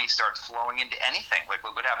big money starts flowing into anything, like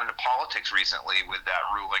what happened to politics recently with that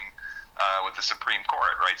ruling with the Supreme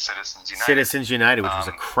Court, right? Citizens United. Citizens United, which was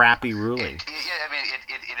a crappy ruling.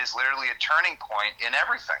 It is literally a turning point in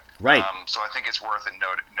everything. Right. So I think it's worth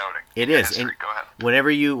noting. It is. And go ahead.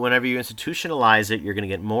 Whenever you institutionalize it, you're going to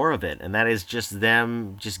get more of it, and that is just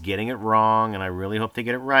them just getting it wrong. And I really hope they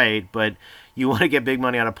get it right. But you want to get big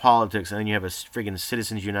money out of politics, and then you have a friggin'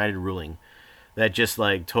 Citizens United ruling that just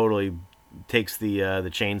like totally takes the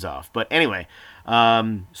chains off. But anyway,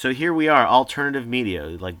 so here we are, alternative media.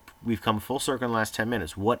 Like, we've come full circle in the last 10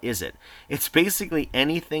 minutes. What is it? It's basically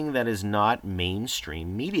anything that is not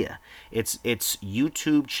mainstream media. It's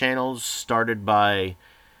YouTube channels started by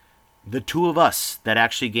the two of us that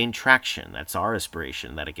actually gain traction. That's our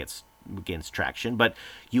aspiration, that it gains traction. But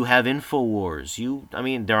you have InfoWars. I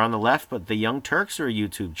mean, they're on the left, but the Young Turks are a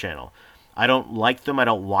YouTube channel. I don't like them. I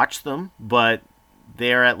don't watch them, but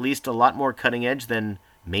they're at least a lot more cutting edge than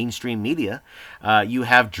mainstream media. You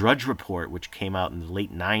have Drudge Report, which came out in the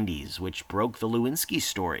late 90s, which broke the Lewinsky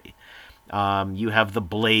story. You have The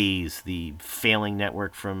Blaze, the failing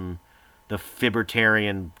network from the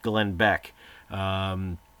Fibertarian Glenn Beck.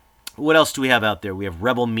 What else do we have out there? We have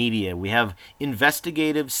Rebel Media. We have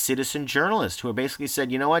investigative citizen journalists who are basically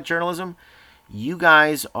said, you know what, journalism? You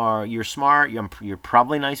guys you're smart, you're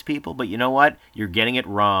probably nice people, but you know what? You're getting it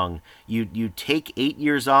wrong. You take 8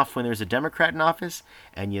 years off when there's a Democrat in office,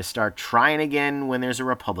 and you start trying again when there's a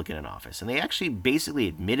Republican in office. And they actually basically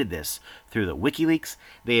admitted this through the WikiLeaks.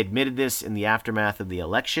 They admitted this in the aftermath of the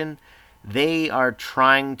election. They are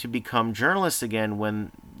trying to become journalists again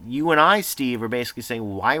when you and I, Steve, are basically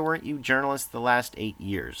saying, why weren't you journalists the last 8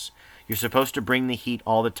 years? You're supposed to bring the heat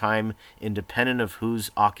all the time, independent of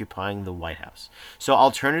who's occupying the White House. So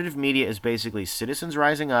alternative media is basically citizens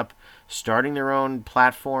rising up, starting their own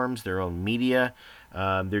platforms, their own media.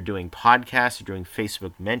 They're doing podcasts, they're doing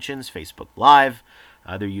Facebook mentions, Facebook Live.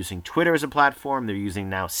 They're using Twitter as a platform. They're using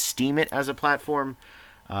now Steemit as a platform.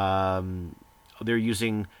 They're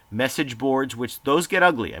using message boards, which those get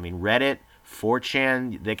ugly. I mean, Reddit,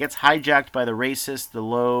 4chan, that gets hijacked by the racists, the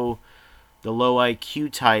low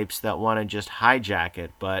IQ types that want to just hijack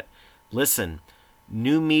it. But listen,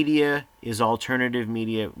 new media is alternative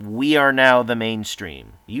media. We are now the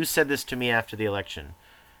mainstream. You said this to me after the election.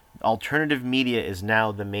 Alternative media is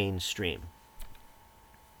now the mainstream.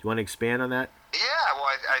 Do you want to expand on that? Yeah, well,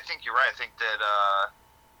 I think you're right. I think that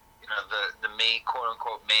the main quote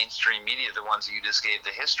unquote mainstream media, the ones that you just gave the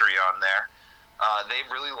history on there,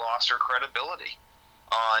 they've really lost their credibility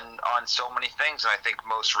on so many things. And I think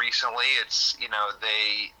most recently it's,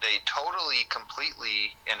 they totally,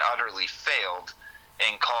 completely and utterly failed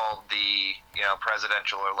and called the,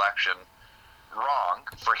 presidential election wrong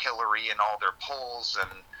for Hillary and all their polls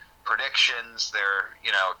and predictions, their,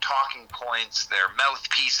 talking points, their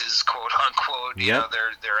mouthpieces, quote unquote, Yep.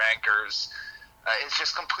 their anchors. It's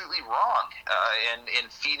just completely wrong. And in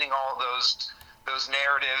feeding all those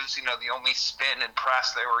narratives, the only spin and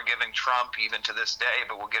press they were giving Trump, even to this day,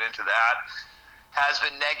 but we'll get into that, has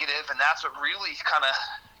been negative, and that's what really kind of,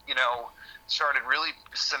 started really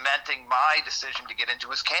cementing my decision to get into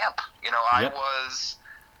his camp. I Yep. was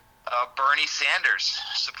a Bernie Sanders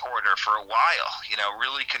supporter for a while,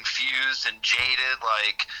 really confused and jaded,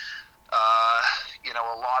 like,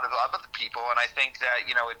 a lot of other people, and I think that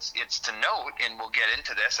it's to note, and we'll get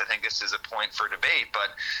into this. I think this is a point for debate, but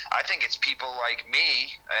I think it's people like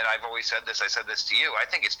me, and I've always said this. I said this to you. I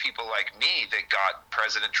think it's people like me that got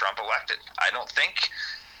President Trump elected. I don't think,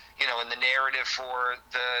 in the narrative for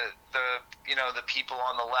the people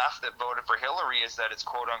on the left that voted for Hillary is that it's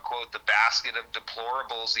quote unquote the basket of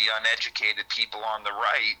deplorables, the uneducated people on the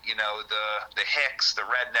right, the hicks, the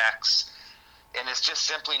rednecks. And it's just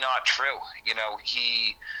simply not true.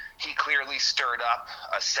 He clearly stirred up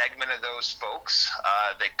a segment of those folks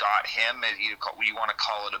that got him, you want to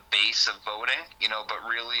call it a base of voting, but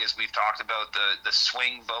really, as we've talked about, the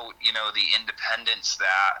swing vote, the independents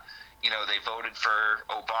that, they voted for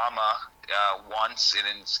Obama once, and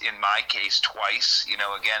in my case twice,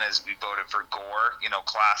 again, as we voted for Gore,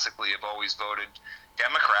 classically have always voted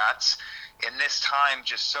Democrats. And this time,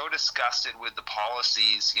 just so disgusted with the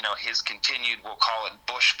policies, his continued, we'll call it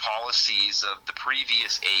Bush policies of the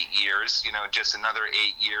previous 8 years, just another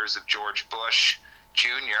 8 years of George Bush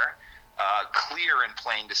Jr., clear and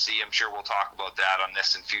plain to see. I'm sure we'll talk about that on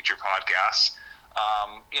this and future podcasts.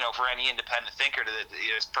 For any independent thinker,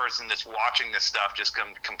 this person that's watching this stuff just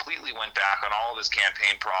completely went back on all of his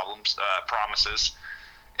campaign promises,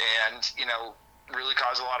 and, really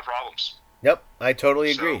caused a lot of problems. Yep, I totally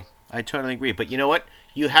agree. I totally agree. But you know what?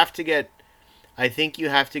 I think you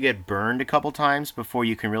have to get burned a couple times before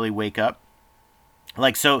you can really wake up.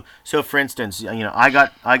 Like, so for instance, I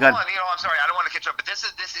got. Hold on, I'm sorry, I don't want to catch up, but this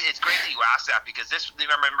is it's great that you asked that, because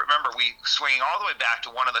remember we swing all the way back to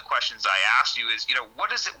one of the questions I asked you is,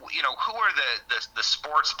 what is it, who are the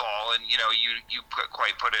sports ball, and you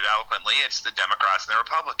put it eloquently, it's the Democrats and the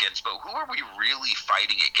Republicans, but who are we really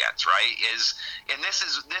fighting against, right? And this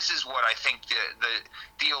is what I think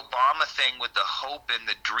the Obama thing with the hope and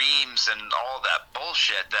the dreams and all that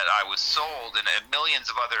bullshit that I was sold, and millions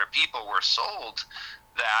of other people were sold,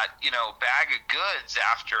 that, bag of goods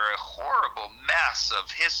after a horrible mess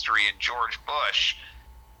of history in George Bush,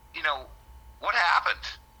 what happened?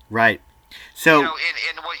 Right. So,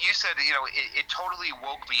 and what you said, it totally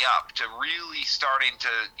woke me up to really starting to,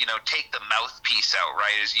 take the mouthpiece out,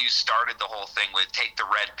 right? As you started the whole thing with take the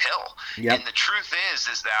red pill. yep. And the truth is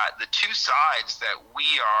that the two sides that we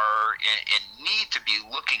are and need to be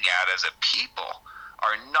looking at as a people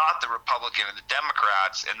are not the Republican and the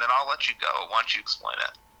Democrats. And then I'll let you go. Why don't you explain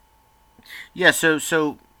it? Yeah,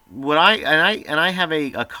 so what I have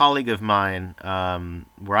a colleague of mine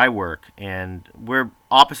where I work, and we're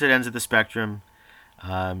opposite ends of the spectrum.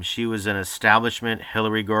 She was an establishment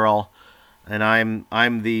Hillary girl, and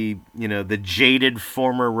I'm the the jaded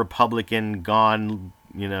former Republican gone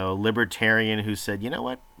libertarian who said, you know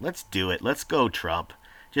what, let's do it, let's go Trump,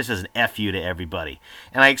 just as an fu to everybody.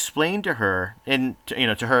 And I explained to her, and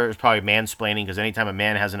to her it's probably mansplaining, because anytime a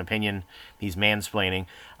man has an opinion, he's mansplaining.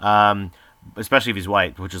 Especially if he's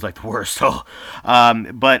white, which is like the worst. So,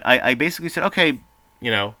 but I basically said, okay,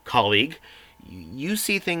 colleague, you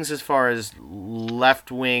see things as far as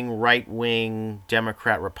left wing, right wing,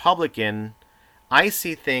 Democrat, Republican. I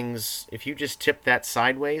see things, if you just tip that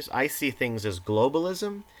sideways, I see things as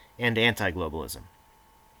globalism and anti globalism,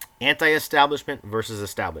 anti establishment versus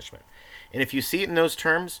establishment. And if you see it in those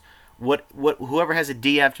terms, what whoever has a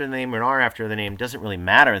D after the name or an R after the name doesn't really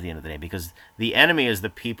matter at the end of the day, because the enemy is the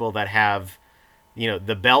people that have,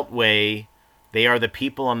 the Beltway. They are the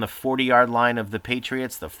people on the 40-yard line of the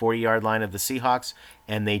Patriots, the 40-yard line of the Seahawks,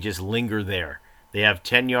 and they just linger there. They have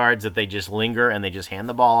 10 yards that they just linger, and they just hand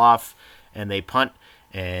the ball off, and they punt,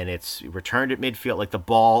 and it's returned at midfield. Like, the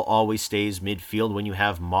ball always stays midfield when you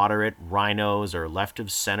have moderate rhinos or left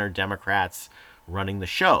of center Democrats running the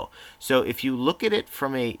show. So if you look at it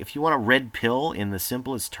if you want a red pill in the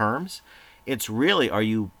simplest terms, it's really, are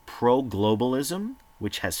you pro-globalism,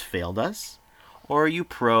 which has failed us, or are you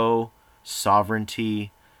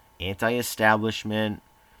pro-sovereignty, anti-establishment,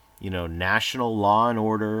 national law and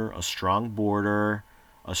order, a strong border,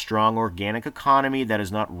 a strong organic economy that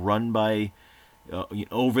is not run by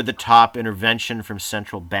over-the-top intervention from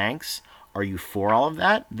central banks? Are you for all of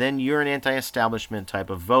that? Then you're an anti-establishment type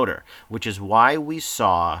of voter, which is why we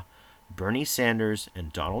saw Bernie Sanders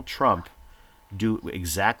and Donald Trump do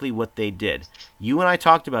exactly what they did. You and I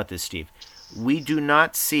talked about this, Steve. We do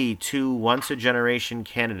not see two once-a-generation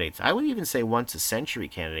candidates, I would even say once-a-century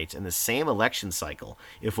candidates, in the same election cycle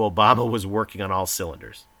if Obama was working on all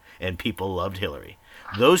cylinders and people loved Hillary.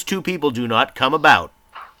 Those two people do not come about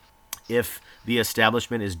if the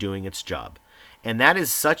establishment is doing its job. And that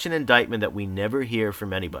is such an indictment that we never hear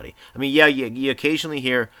from anybody. I mean, yeah, you occasionally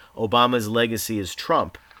hear Obama's legacy is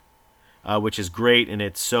Trump, which is great, and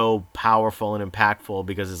it's so powerful and impactful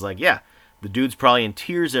because it's like, yeah, the dude's probably in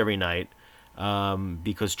tears every night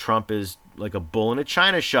because Trump is like a bull in a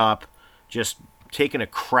china shop, just taking a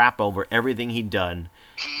crap over everything he'd done.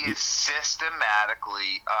 He is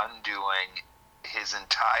systematically undoing his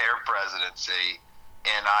entire presidency,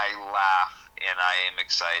 and I laugh and I am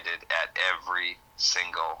excited at every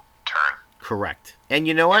single turn. Correct. And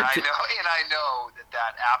you know what? And I know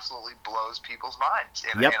that absolutely blows people's minds.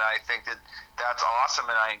 And, yep. And I think that's awesome,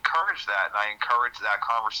 and I encourage that, and I encourage that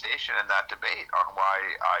conversation and that debate on why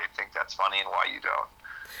I think that's funny and why you don't.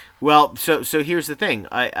 Well, so here's the thing.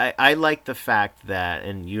 I like the fact that,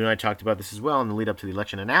 and you and I talked about this as well in the lead up to the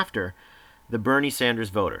election and after, the Bernie Sanders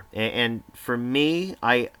voter. And for me,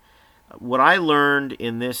 what I learned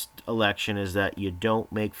in this election is that you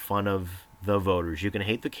don't make fun of the voters. You can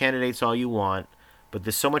hate the candidates all you want, but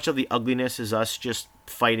there's so much of the ugliness is us just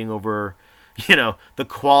fighting over, the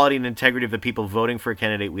quality and integrity of the people voting for a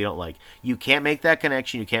candidate we don't like. You can't make that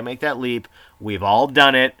connection. You can't make that leap. We've all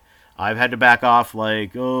done it. I've had to back off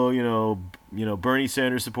like, Bernie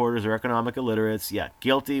Sanders supporters are economic illiterates. Yeah,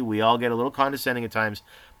 guilty. We all get a little condescending at times.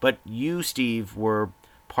 But you, Steve, were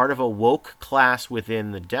part of a woke class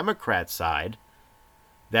within the Democrat side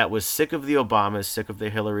that was sick of the Obamas, sick of the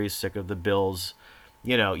Hillarys, sick of the Bills.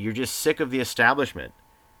 You're just sick of the establishment.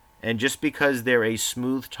 And just because they're a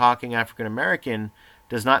smooth-talking African American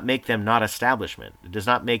does not make them not establishment. It does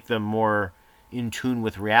not make them more in tune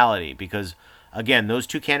with reality. Because, again, those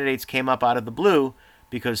two candidates came up out of the blue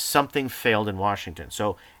because something failed in Washington.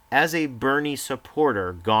 So, as a Bernie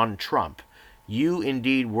supporter gone Trump, you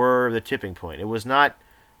indeed were the tipping point. It was not,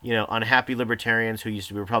 unhappy libertarians who used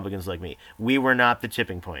to be Republicans like me. We were not the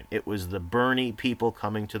tipping point. It was the Bernie people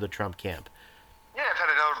coming to the Trump camp. Yeah, I've had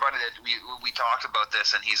everybody that we talked about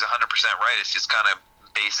this, and he's 100% right. It's just kind of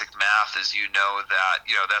basic math, as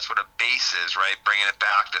that's what a base is, right? Bringing it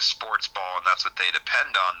back to sports ball, and that's what they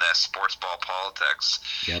depend on, this sports ball politics.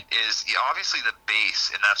 Yep. Is obviously the base,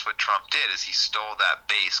 and that's what Trump did, is he stole that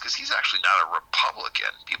base, because he's actually not a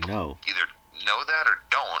Republican. People either know that or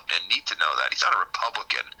don't and need to know that. He's not a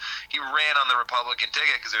Republican. He ran on the Republican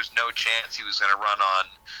ticket because there's no chance he was going to run on,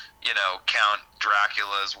 Count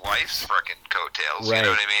Dracula's wife's frickin' coattails. Right. You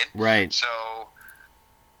know what I mean? Right. So,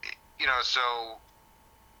 yeah,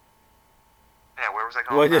 where was I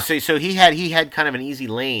going? Well, so he had kind of an easy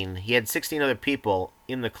lane. He had 16 other people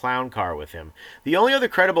in the clown car with him. The only other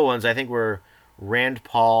credible ones I think were Rand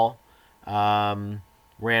Paul, and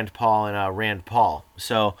Rand Paul.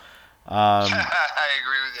 So I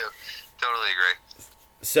agree with you. Totally agree.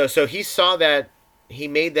 so he saw that, he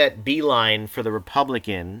made that beeline for the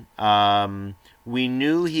Republican. We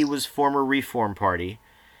knew he was former Reform Party.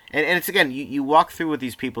 And it's, again, you walk through with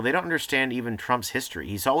these people, they don't understand even Trump's history.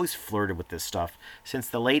 He's always flirted with this stuff since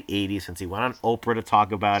the late 80s, since he went on Oprah to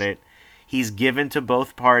talk about it. He's given to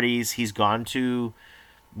both parties. He's gone to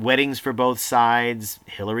weddings for both sides.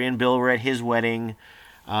 Hillary and Bill were at his wedding.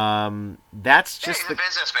 That's just he's a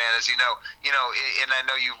businessman, as you know. And I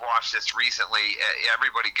know you've watched this recently.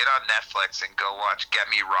 Everybody, get on Netflix and go watch Get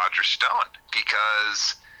Me Roger Stone,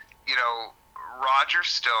 because Roger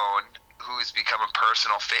Stone, who has become a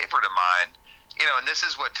personal favorite of mine, and this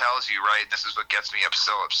is what tells you, right? This is what gets me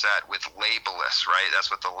so upset with labelists, right? That's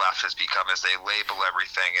what the left has become, is they label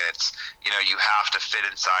everything, and it's, you have to fit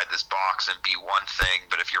inside this box and be one thing,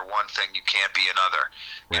 but if you're one thing, you can't be another.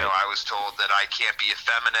 Right. I was told that I can't be a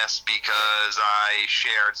feminist because I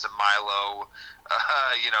shared some Milo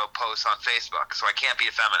posts on Facebook, so I can't be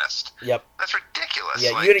a feminist. Yep. That's ridiculous.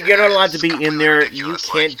 Yeah, you're not allowed to be in there. You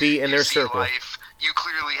can't be in their circle. You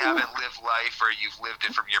clearly haven't lived life, or you've lived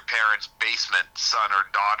it from your parents' basement, son or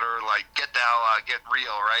daughter. Like, get the hell out, get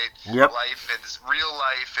real, right? Yep. Real life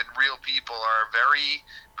and real people are a very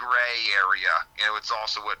gray area. It's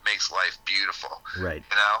also what makes life beautiful. Right.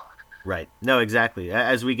 Right. No, exactly.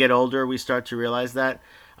 As we get older, we start to realize that.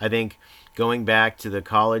 I think going back to the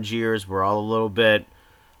college years, we're all a little bit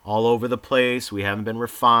all over the place. We haven't been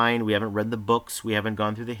refined. We haven't read the books. We haven't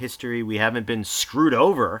gone through the history. We haven't been screwed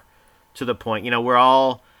over to the point, we're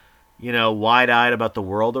all, wide-eyed about the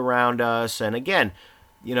world around us. And again,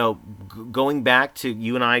 going back to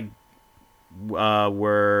you and I,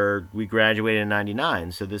 we graduated in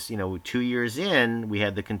 99. So this, 2 years in, we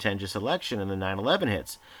had the contentious election and the 9/11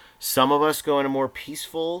 hits. Some of us go in a more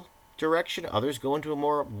peaceful direction. Others go into a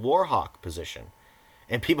more war hawk position.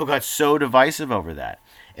 And people got so divisive over that.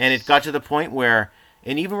 And it got to the point where,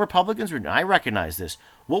 and even Republicans I recognize this.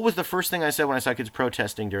 What was the first thing I said when I saw kids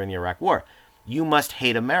protesting during the Iraq War? You must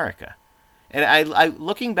hate America. And I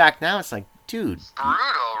looking back now, it's like, dude,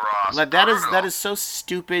 brutal, Ross. That is so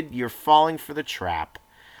stupid. You're falling for the trap.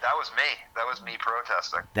 That was me. That was me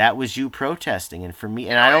protesting. That was you protesting, and for me,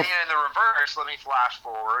 and I don't. And in the reverse, let me flash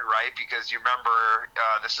forward, right? Because you remember,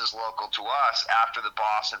 this is local to us. After the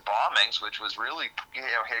Boston bombings, which was really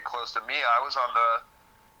hit close to me, I was on the.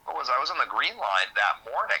 I was on the Green Line that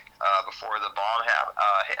morning before the bomb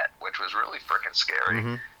hit, which was really freaking scary.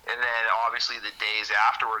 Mm-hmm. And then obviously the days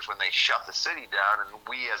afterwards when they shut the city down, and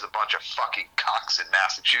we as a bunch of fucking cucks in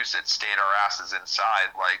Massachusetts stayed our asses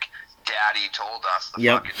inside like Daddy told us, the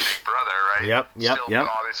fucking big brother, right? Still,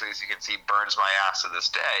 obviously, as you can see, burns my ass to this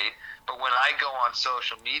day. But when I go on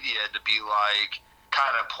social media to be like,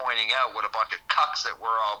 kind of pointing out what a bunch of cucks that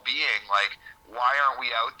we're all being, like, why aren't we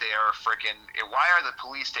out there why are the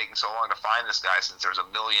police taking so long to find this guy, since there's a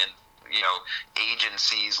million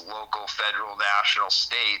agencies, local, federal, national,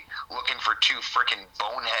 state, looking for two freaking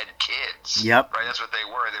bonehead kids. Yep. Right, that's what they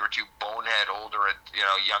were. They were two bonehead older,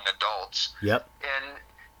 young adults. Yep. And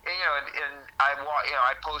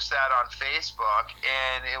I post that on Facebook,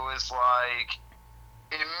 and it was like,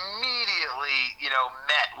 immediately,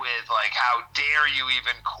 met with like, how dare you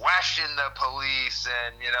even question the police,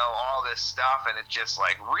 and all this stuff, and it just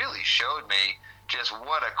like really showed me just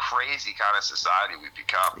what a crazy kind of society we've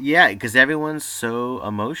become. Yeah, because everyone's so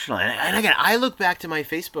emotional, and again, I look back to my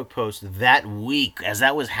Facebook post that week as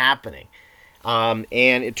that was happening, and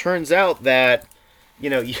it turns out that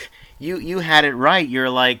you had it right. You're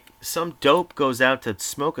like, some dope goes out to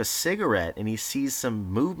smoke a cigarette, and he sees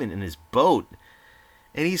some movement in his boat.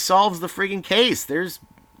 And he solves the friggin' case. There's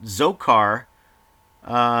Dzhokhar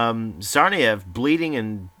Tsarnaev bleeding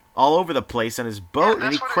and all over the place on his boat,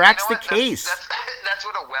 and he cracks the case. That's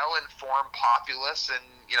what a well-informed populace, and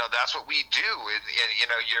that's what we do. And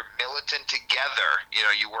you're militant together.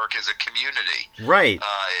 You work as a community. Right.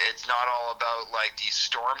 It's not all about like these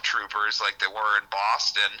stormtroopers like they were in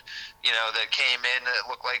Boston. That came in and it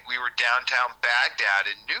looked like we were downtown Baghdad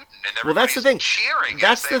in Newton, and everybody's that's the thing. cheering.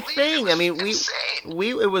 That's the thing. I mean,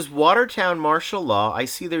 it was Watertown martial law. I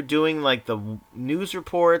see they're doing like the news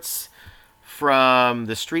reports. from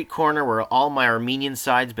the street corner where all my Armenian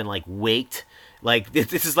side's been like waked. Like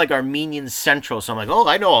this is like Armenian Central, so I'm like, oh,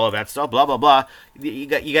 I know all of that stuff. Blah blah blah. You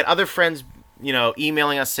got other friends,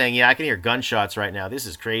 emailing us saying, yeah, I can hear gunshots right now. This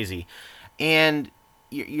is crazy, and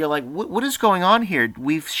you're like, what is going on here?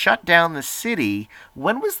 We've shut down the city.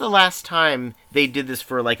 When was the last time they did this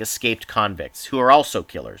for like escaped convicts who are also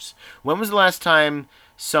killers? When was the last time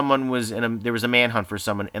someone was there was a manhunt for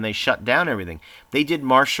someone and they shut down everything? They did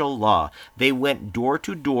martial law. They went door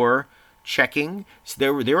to door checking. So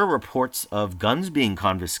there were reports of guns being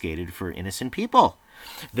confiscated for innocent people.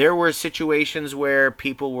 There were situations where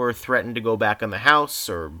people were threatened to go back in the house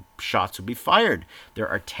or shots would be fired. There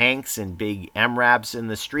are tanks and big MRAPs in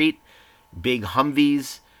the street, big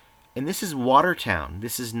Humvees. And this is Watertown.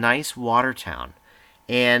 This is nice Watertown.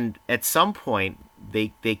 And at some point, they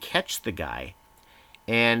catch the guy.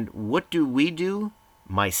 And what do?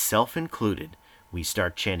 Myself included. We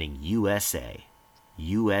start chanting USA,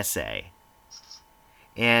 USA.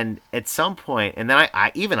 And at some point, and then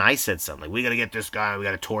I said something like, we got to get this guy, we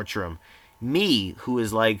got to torture him. Me, who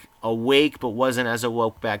is like awake but wasn't as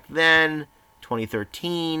awoke back then,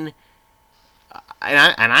 2013,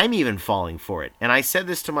 and I'm even falling for it. And I said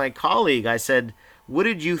this to my colleague. I said, what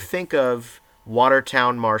did you think of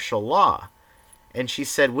Watertown martial law? And she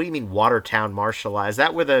said, what do you mean Watertown martial law? Is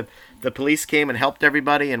that where the police came and helped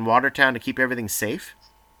everybody in Watertown to keep everything safe?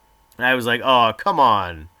 And I was like, oh, come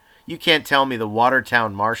on. You can't tell me the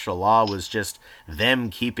Watertown martial law was just them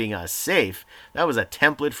keeping us safe. That was a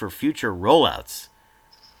template for future rollouts.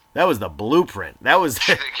 That was the blueprint. That was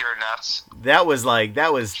you think you're nuts? That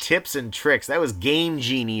was tips and tricks. That was Game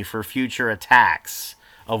Genie for future attacks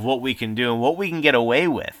of what we can do and what we can get away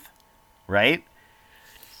with. Right?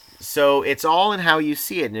 So it's all in how you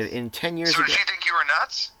see it. In 10 years ago. So did she think you were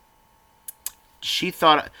nuts? She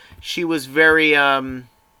thought she was very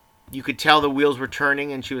you could tell the wheels were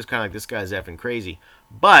turning, and she was kind of like, this guy's effing crazy.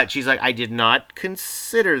 But she's like, I did not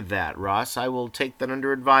consider that, Ross. I will take that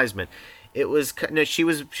under advisement. It was, no, she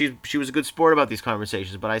was a good sport about these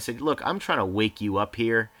conversations, but I said, look, I'm trying to wake you up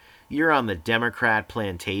here. You're on the Democrat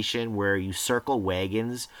plantation where you circle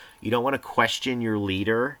wagons. You don't want to question your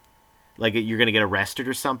leader. Like, you're going to get arrested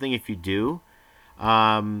or something if you do.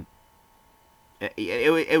 It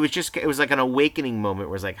was like an awakening moment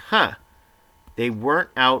where it's like, huh, they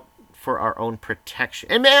weren't out for our own protection.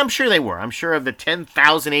 And I'm sure they were. I'm sure of the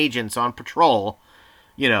 10,000 agents on patrol,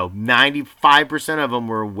 95% of them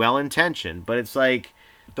were well-intentioned. But it's like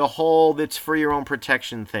the whole "it's for your own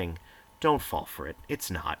protection" thing. Don't fall for it. It's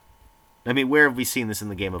not. I mean, where have we seen this in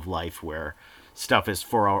the game of life where stuff is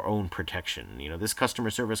for our own protection? This customer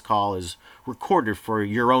service call is recorded for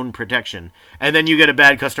your own protection, and then you get a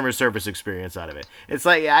bad customer service experience out of it. It's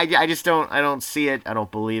like, I just don't see it. I don't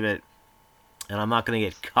believe it. And I'm not going to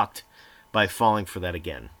get cucked by falling for that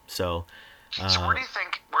again. So where do you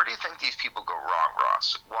think these people go wrong,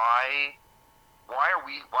 Ross? Why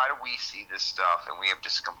do we see this stuff and we have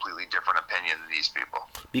just a completely different opinion than these people?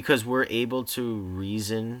 Because we're able to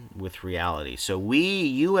reason with reality. So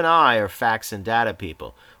you and I are facts and data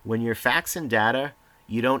people. When you're facts and data,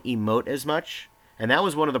 you don't emote as much. And that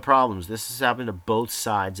was one of the problems. This has happened to both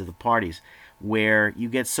sides of the parties, where you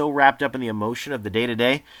get so wrapped up in the emotion of the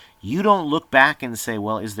day-to-day, you don't look back and say,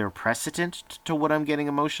 well, is there precedent to what I'm getting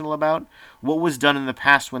emotional about? What was done in the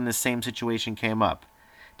past when this same situation came up?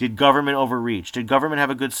 Did government overreach? Did government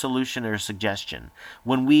have a good solution or a suggestion?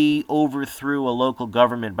 When we overthrew a local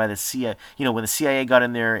government by the CIA, when the CIA got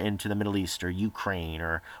in there into the Middle East or Ukraine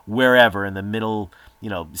or wherever in the middle,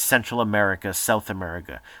 Central America, South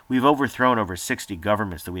America, we've overthrown over 60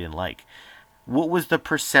 governments that we didn't like. What was the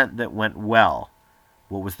percent that went well?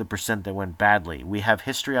 What was the percent that went badly? We have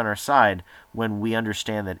history on our side when we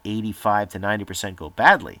understand that 85 to 90% go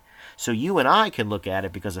badly. So you and I can look at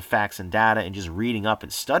it because of facts and data and just reading up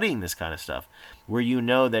and studying this kind of stuff, where you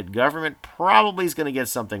know that government probably is going to get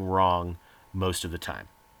something wrong most of the time.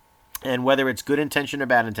 And whether it's good intention or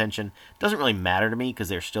bad intention doesn't really matter to me because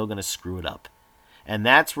they're still going to screw it up. And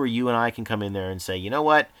that's where you and I can come in there and say, you know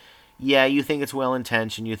what? Yeah, you think it's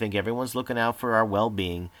well-intentioned. You think everyone's looking out for our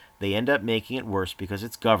well-being. They end up making it worse because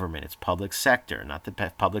it's government. It's public sector. Not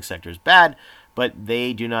that public sector is bad, but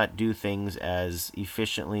they do not do things as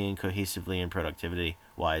efficiently and cohesively and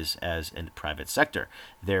productivity-wise as in the private sector.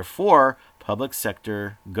 Therefore, public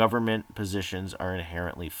sector government positions are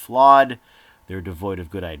inherently flawed. They're devoid of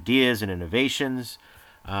good ideas and innovations.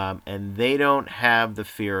 And they don't have the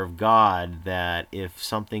fear of God that if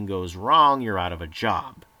something goes wrong, you're out of a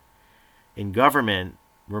job. In government,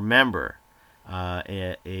 remember,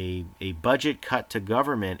 a budget cut to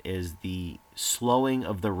government is the slowing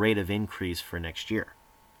of the rate of increase for next year.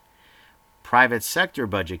 private sector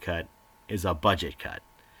budget cut is a budget cut.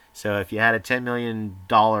 So if you had a $10 million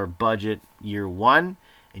budget year one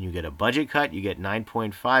and you get a budget cut, you get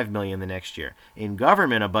 $9.5 million the next year. In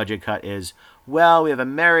government, a budget cut is, well, we have a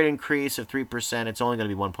merit increase of 3%. It's only going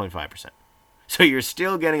to be 1.5%. So you're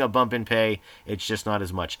still getting a bump in pay. It's just not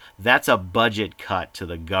as much. That's a budget cut to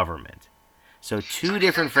the government. So two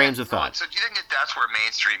different frames of thought. So do you think that that's where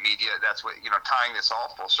mainstream media, that's what, tying this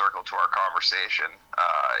all full circle to our conversation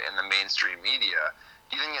in the mainstream media,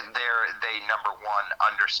 do you think that they, number one,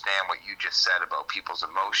 understand what you just said about people's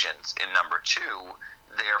emotions, and number two,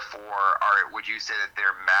 therefore, would you say that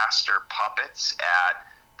they're master puppets at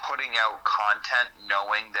putting out content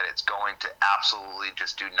knowing that it's going to absolutely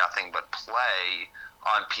just do nothing but play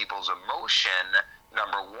on people's emotion,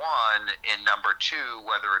 number one, and number two,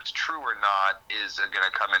 whether it's true or not, is going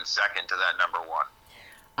to come in second to that number one?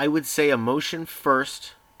 I would say emotion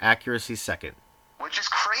first, accuracy second. Which is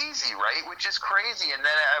crazy, right? Which is crazy. And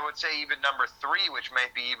then I would say even number three, which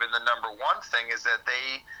might be even the number one thing, is that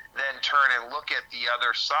they then turn and look at the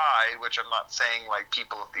other side, which I'm not saying like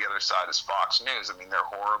people at the other side is Fox News. I mean, they're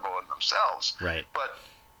horrible in themselves. Right. But,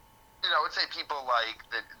 I would say people like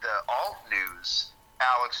the alt news,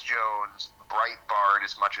 Alex Jones, Breitbart,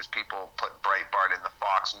 as much as people put Breitbart in the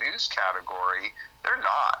Fox News category, they're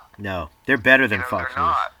not. No, they're better than Fox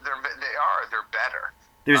News. They're not. They're better.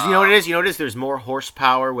 There's, you know what it is? You notice there's more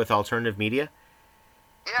horsepower with alternative media?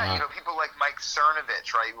 Yeah, people like Mike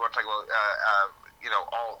Cernovich, right? You want to talk about,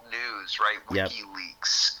 alt news, right? Yep.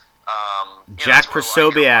 WikiLeaks. Jack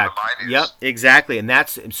Posobiec. Yep, exactly. And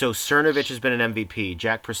so Cernovich has been an MVP.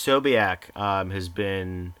 Jack Posobiec has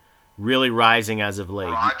been really rising as of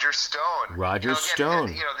late. Roger Stone. Stone.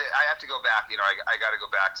 I have to go back. I got to go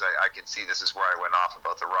back because I can see this is where I went off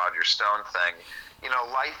about the Roger Stone thing.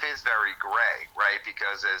 Life is very gray, right?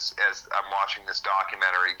 Because as I'm watching this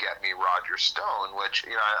documentary, Get Me Roger Stone, which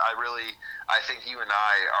I think you and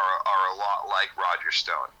I are a lot like Roger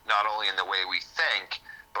Stone, not only in the way we think,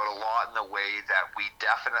 but a lot in the way that we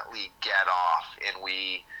definitely get off and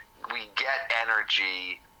we get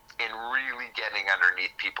energy in really getting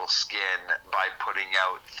underneath people's skin by putting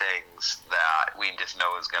out things that we just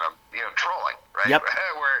know is going to, trolling, right? Yep.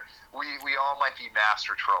 Where we all might be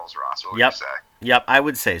master trolls, Ross. What would you say? Yep, I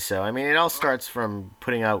would say so. I mean, it all starts from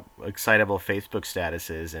putting out excitable Facebook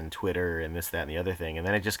statuses and Twitter and this, that, and the other thing, and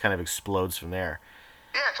then it just kind of explodes from there.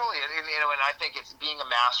 Yeah, totally. And I think it's being a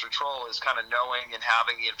master troll is kind of knowing and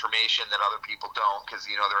having the information that other people don't because,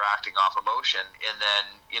 they're acting off emotion and then,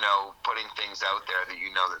 putting things out there that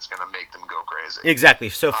that's going to make them go crazy. Exactly.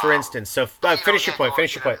 So, for instance, finish your point.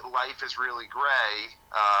 Life is really gray,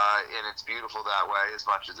 and it's beautiful that way as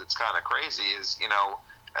much as it's kind of crazy is,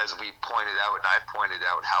 as we pointed out and I pointed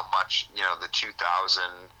out how much, the 2002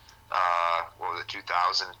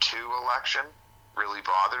 election really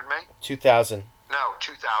bothered me. 2000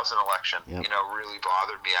 election, yep. Really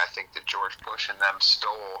bothered me. I think that George Bush and them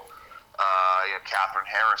stole, Catherine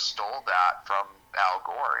Harris stole that from Al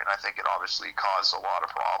Gore, and I think it obviously caused a lot of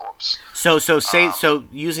problems. So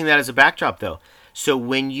using that as a backdrop, though, so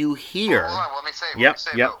when you hear... Hold on, let me say, Yep.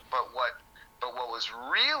 But what was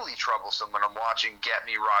really troublesome when I'm watching Get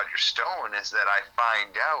Me Roger Stone is that I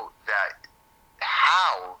find out that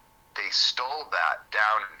how they stole that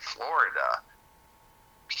down in Florida,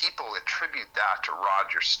 people attribute that to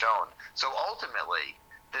Roger Stone. So ultimately,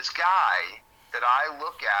 this guy that I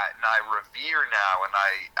look at and I revere now, and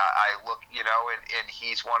I look, and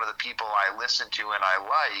he's one of the people I listen to and I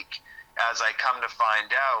like, as I come to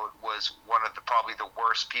find out, was one of probably the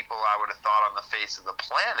worst people I would have thought on the face of the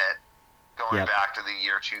planet going Yep. back to the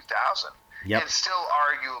year 2000. Yep. And still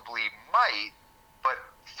arguably might, but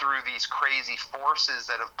through these crazy forces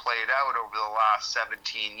that have played out over the last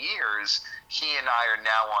 17 years, he and I are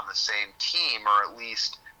now on the same team, or at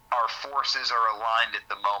least our forces are aligned at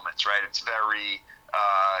the moment, right? It's very,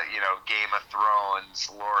 Game of Thrones,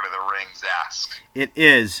 Lord of the Rings-esque. It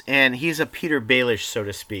is, and he's a Peter Baelish, so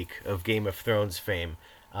to speak, of Game of Thrones fame.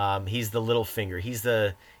 He's the Littlefinger. He's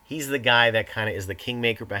the guy that kind of is the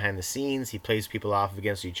kingmaker behind the scenes. He plays people off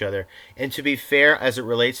against each other. And to be fair, as it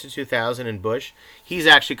relates to 2000 and Bush, he's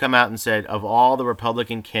actually come out and said of all the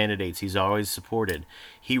Republican candidates he's always supported,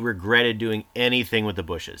 he regretted doing anything with the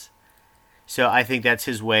Bushes. So I think that's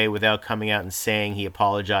his way, without coming out and saying he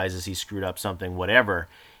apologizes, he screwed up something, whatever.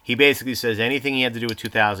 He basically says anything he had to do with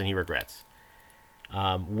 2000 he regrets.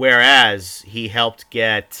 Whereas he helped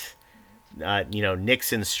get...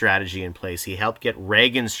 Nixon's strategy in place. He helped get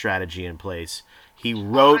Reagan's strategy in place. He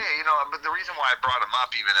wrote... But the reason why I brought him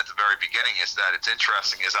up even at the very beginning is that it's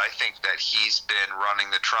interesting is I think that he's been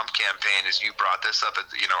running the Trump campaign, as you brought this up at,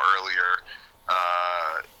 earlier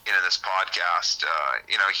in the this podcast,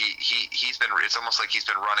 he's been. It's almost like he's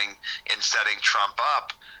been running and setting Trump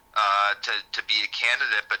up to be a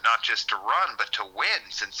candidate, but not just to run, but to win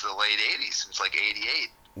since the late '80s, since like '88.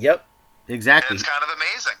 Yep, exactly. And it's kind of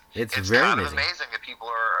amazing. It's very kind amazing. Of amazing that people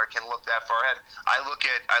can look that far ahead. I look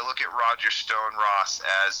at Roger Stone Ross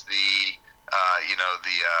as the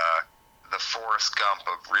the Forrest Gump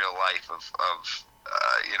of real life in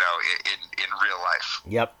real life.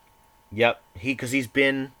 Yep. He's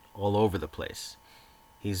been all over the place.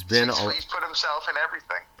 He's put himself in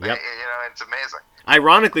everything. Yep. It's amazing.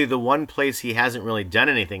 Ironically, the one place he hasn't really done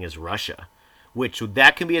anything is Russia, which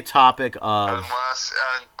that can be a topic of. Unless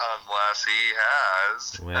he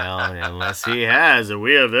has. Well, unless he has, and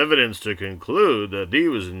we have evidence to conclude that he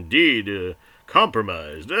was indeed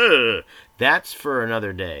compromised. That's for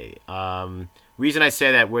another day. Reason I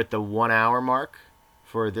say that, we're at the 1 hour mark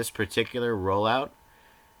for this particular rollout.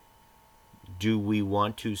 Do we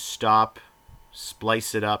want to stop,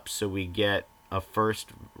 splice it up so we get a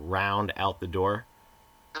first round out the door?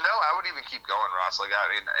 No, I would even keep going, Ross.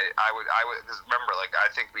 I would. Cause remember, I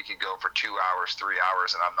think we could go for 2 hours, 3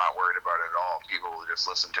 hours, and I'm not worried about it at all. People will just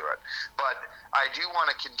listen to it. But I do want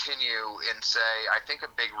to continue and say, I think a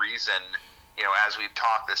big reason, as we've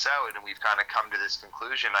talked this out and we've kind of come to this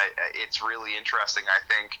conclusion, it's really interesting. I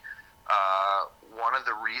think one of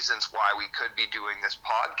the reasons why we could be doing this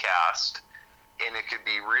podcast, and it could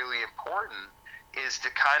be really important, is to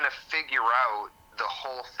kind of figure out the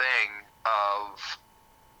whole thing of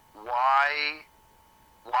why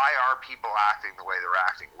are people acting the way they're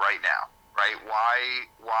acting right now, right?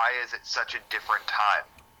 Why is it such a different time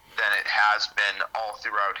than it has been all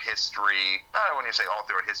throughout history? I don't want to say all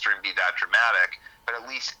throughout history and be that dramatic, but at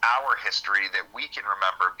least our history that we can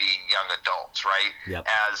remember being young adults, right? Yep.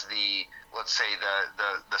 As let's say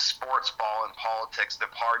the sports ball and politics, the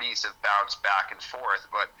parties have bounced back and forth,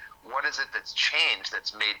 but what is it that's changed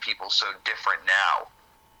that's made people so different now?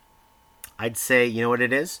 I'd say, you know what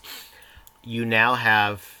it is? You now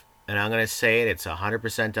have, and I'm going to say it's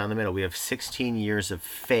 100% down the middle, we have 16 years of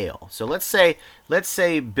fail. So let's say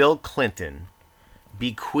Bill Clinton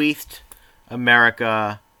bequeathed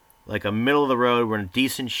America like a middle of the road, we're in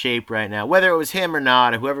decent shape right now, whether it was him or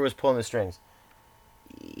not, or whoever was pulling the strings.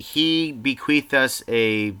 He bequeathed us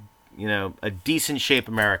a decent shape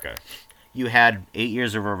America. You had 8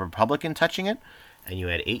 years of a Republican touching it, and you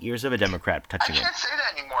had 8 years of a Democrat touching it. I can't say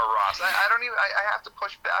that anymore, Ross. I don't even. I have to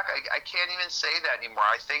push back. I can't even say that anymore.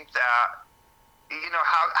 I think that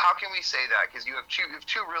how can we say that? Because you have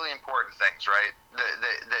two really important things, right?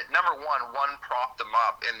 The number one propped them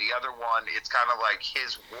up, and the other one, it's kind of like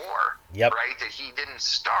his war, yep. Right? That he didn't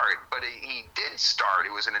start, but he did start.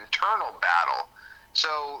 It was an internal battle.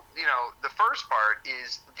 So the first part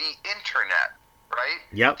is the internet. Right?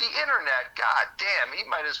 Yep. The internet, god damn, he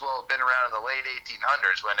might as well have been around in the late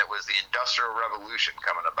 1800s when it was the Industrial Revolution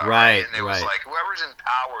coming about. Right. And it was like whoever's in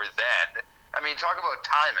power then. I mean, talk about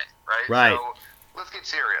timing, right? Right. So let's get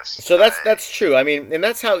serious. So that's true. I mean, and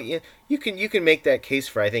that's how you can make that case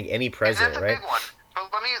for, I think, any president, and that's a big one.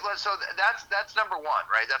 But so that's number one,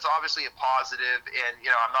 right? That's obviously a positive, and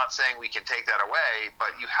I'm not saying we can take that away,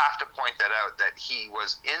 but you have to point that out that he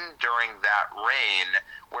was in during that reign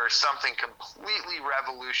where something completely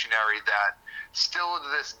revolutionary that still to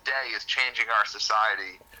this day is changing our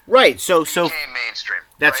society. Right. So became mainstream.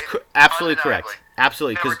 That's right? Absolutely correct.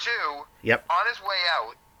 Absolutely. Number two. Yep. On his way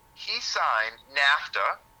out, he signed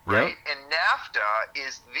NAFTA. Right? Yep. And NAFTA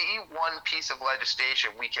is the one piece of legislation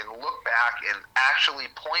we can look back and actually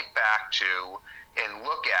point back to and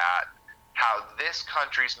look at how this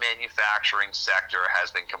country's manufacturing sector has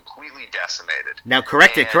been completely decimated. Now,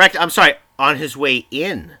 correct. I'm sorry. On his way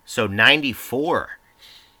in, so 94.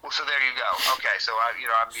 Well, so there you go. Okay, so I'm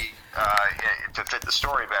being to fit the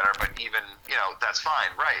story better, but even that's fine,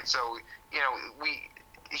 right? So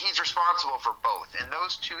he's responsible for both, and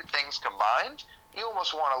those two things combined, you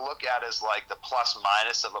almost want to look at as like the plus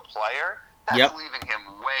minus of a player. That's yep. leaving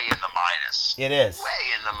him way in the minus. It is.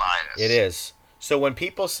 Way in the minus. It is. So when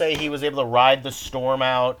people say he was able to ride the storm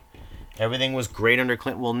out, everything was great under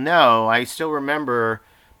Clinton, well, no. I still remember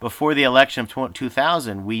before the election of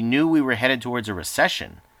 2000, we knew we were headed towards a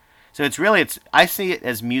recession. So I see it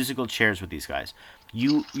as musical chairs with these guys.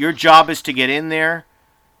 Your job is to get in there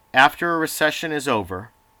after a recession is over,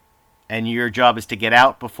 and your job is to get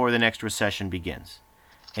out before the next recession begins.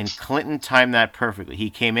 And Clinton timed that perfectly. He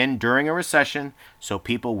came in during a recession, so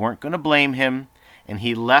people weren't going to blame him, and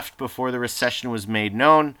he left before the recession was made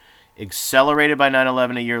known, accelerated by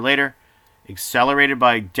 9/11 a year later, accelerated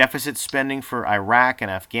by deficit spending for Iraq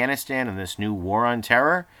and Afghanistan and this new war on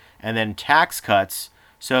terror, and then tax cuts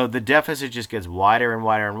So the deficit just gets wider and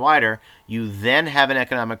wider and wider. You then have an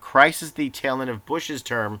economic crisis at the tail end of Bush's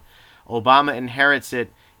term. Obama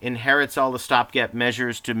inherits all the stopgap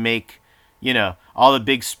measures to make, all the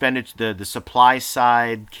big expenditure, the supply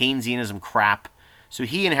side, Keynesianism crap. So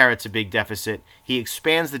he inherits a big deficit. He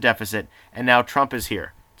expands the deficit, and now Trump is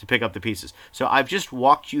here to pick up the pieces. So I've just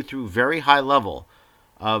walked you through very high level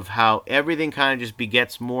of how everything kind of just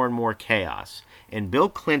begets more and more chaos. And Bill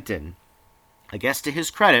Clinton, I guess to his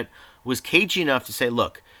credit, was cagey enough to say,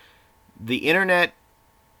 look, the internet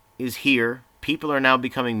is here. People are now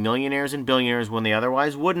becoming millionaires and billionaires when they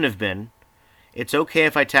otherwise wouldn't have been. It's okay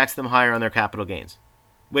if I tax them higher on their capital gains.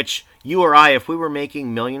 Which, you or I, if we were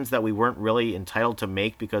making millions that we weren't really entitled to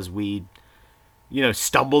make because we,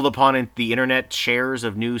 stumbled upon the internet shares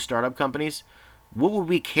of new startup companies, what would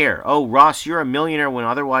we care? Oh, Ross, you're a millionaire when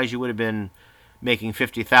otherwise you would have been making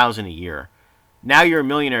 $50,000 a year. Now you're a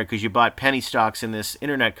millionaire because you bought penny stocks in this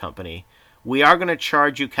internet company. We are going to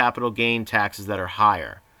charge you capital gain taxes that are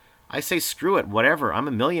higher. I say, screw it, whatever. I'm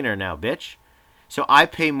a millionaire now, bitch. So I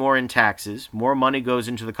pay more in taxes. More money goes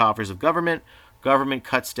into the coffers of government. Government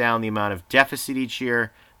cuts down the amount of deficit each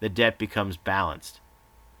year. The debt becomes balanced.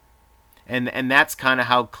 And that's kind of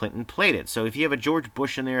how Clinton played it. So if you have a George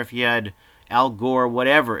Bush in there, if you had Al Gore,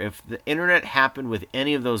 whatever, if the internet happened with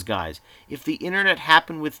any of those guys, if the internet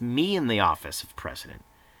happened with me in the office of president,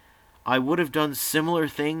 I would have done similar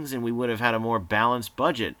things and we would have had a more balanced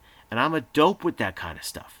budget. And I'm a dope with that kind of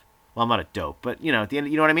stuff. Well, I'm not a dope, but, at the end,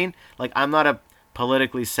 you know what I mean? Like, I'm not a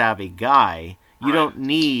politically savvy guy. You don't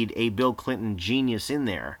need a Bill Clinton genius in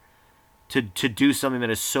there to do something that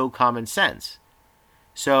is so common sense.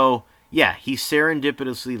 So, yeah, he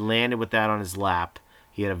serendipitously landed with that on his lap.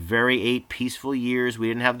 He had a very 8 peaceful years. We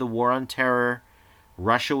didn't have the war on terror.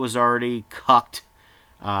 Russia was already cucked.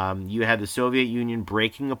 You had the Soviet Union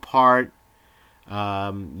breaking apart.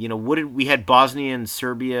 We had Bosnia and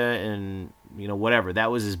Serbia and, whatever.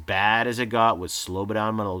 That was as bad as it got with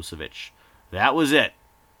Slobodan Milosevic. That was it.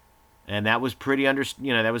 And that was pretty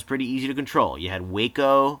that was pretty easy to control. You had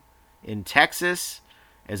Waco in Texas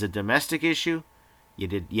as a domestic issue.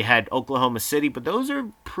 You had Oklahoma City, but those are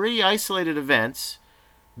pretty isolated events,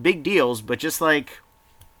 big deals. But just like,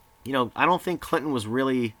 I don't think Clinton was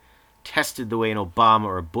really tested the way an Obama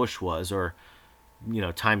or a Bush was, or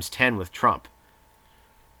times 10 with Trump.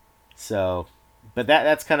 So, but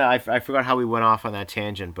that's kind of I forgot how we went off on that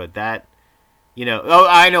tangent, but that.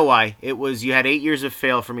 I know why. It was you had 8 years of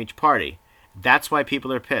fail from each party. That's why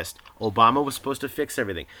people are pissed. Obama was supposed to fix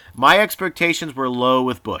everything. My expectations were low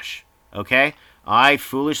with Bush, okay? I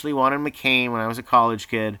foolishly wanted McCain when I was a college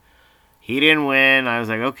kid. He didn't win. I was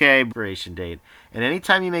like, okay, expiration date. And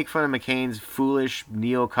anytime you make fun of McCain's foolish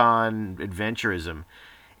neocon adventurism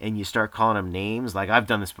and you start calling him names, like I've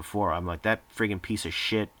done this before. I'm like, that friggin' piece of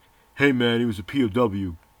shit. Hey, man, he was a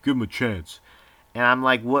POW. Give him a chance. And I'm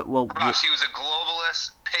like, what? Well, Ross, he was a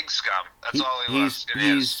globalist pig scum. That's all he was.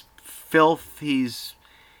 He's filth. He's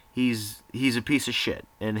a piece of shit.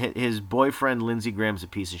 And his boyfriend Lindsey Graham's a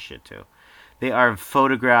piece of shit too. They are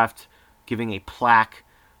photographed giving a plaque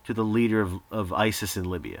to the leader of ISIS in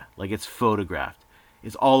Libya. Like, it's photographed.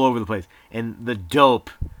 It's all over the place. And the dope,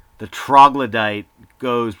 the troglodyte,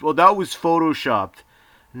 goes, well, that was photoshopped.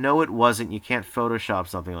 No, it wasn't. You can't Photoshop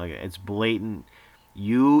something like it. It's blatant.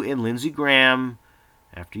 You and Lindsey Graham,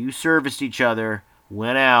 after you serviced each other,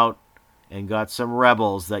 went out and got some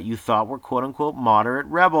rebels that you thought were quote-unquote moderate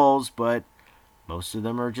rebels, but most of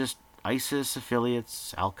them are just ISIS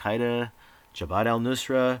affiliates, Al-Qaeda, Jabhat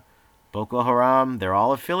al-Nusra, Boko Haram. They're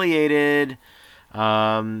all affiliated.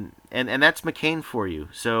 And that's McCain for you.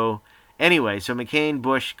 So anyway, so McCain,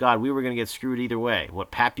 Bush, God, we were going to get screwed either way.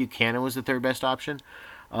 What, Pat Buchanan was the third best option?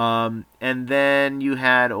 And then you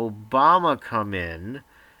had Obama come in,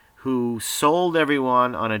 who sold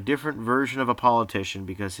everyone on a different version of a politician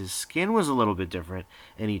because his skin was a little bit different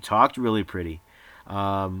and he talked really pretty.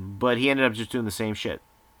 But he ended up just doing the same shit.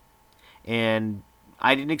 And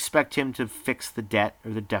I didn't expect him to fix the debt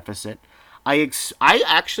or the deficit. I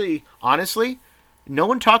actually, honestly, no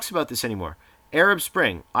one talks about this anymore. Arab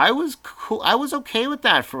Spring. I was cool. I was okay with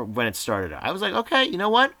that for when it started. I was like, okay, you know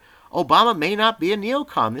what? Obama may not be a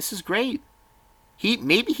neocon. This is great.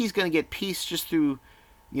 Maybe he's going to get peace just through,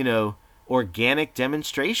 organic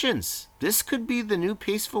demonstrations. This could be the new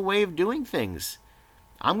peaceful way of doing things.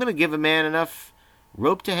 I'm going to give a man enough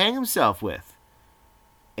rope to hang himself with.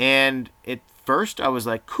 And at first I was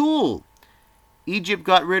like, cool. Egypt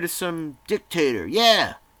got rid of some dictator.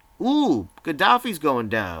 Yeah. Ooh, Gaddafi's going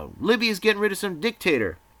down. Libya's getting rid of some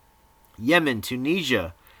dictator. Yemen,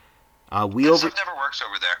 Tunisia. Stuff never works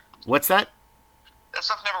over there. What's that? that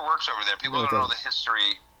stuff never works over there. People No, it don't know doesn't. the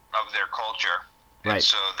history of their culture, and Right.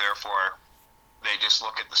 so therefore they just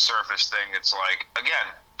look at the surface thing. It's like, again,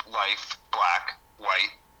 life, black,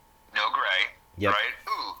 white, no gray, Yep. right?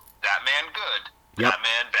 Ooh, that man good, Yep. that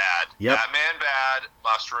man bad, Yep. that man bad,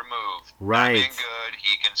 must remove. Right. That man good,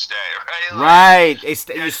 he can stay, right? Right. You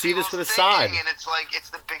That's see this with people's Assad. thinking, and it's like, it's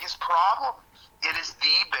the biggest problem. It is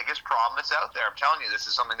the biggest problem that's out there. I'm telling you, this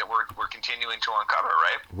is something that we're continuing to uncover,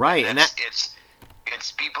 right? Right, and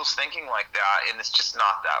It's people's thinking like that, and it's just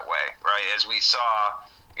not that way, right? As we saw,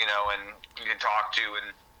 and you can talk to,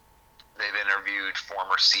 and they've interviewed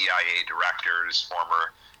former CIA directors,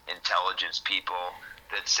 former intelligence people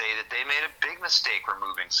that say that they made a big mistake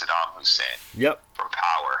removing Saddam Hussein Yep. from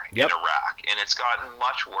power Yep. in Iraq, and it's gotten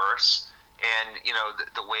much worse. And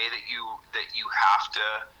the way that you have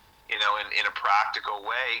to, in a practical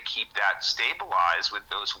way, keep that stabilized with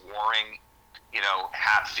those warring,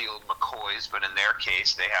 Hatfield McCoys, but in their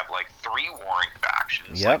case, they have like 3 warring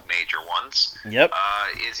factions, Yep. like major ones. Yep.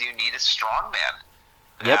 Is you need a strong man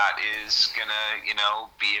Yep. that is gonna,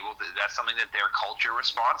 be able to. That's something that their culture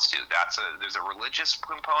responds to. There's a religious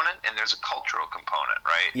component and there's a cultural component,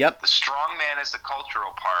 right? Yep. The strong man is the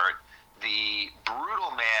cultural part. The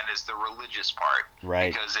brutal man is the religious part,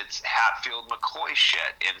 Right. Because it's Hatfield McCoy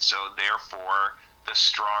shit, and so therefore the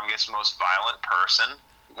strongest, most violent person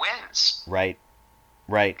wins. Right.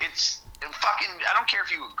 Right. It's fucking. I don't care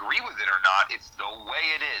if you agree with it or not. It's the way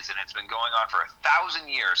it is, and it's been going on for 1,000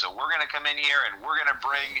 years. So we're gonna come in here and we're gonna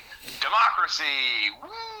bring democracy.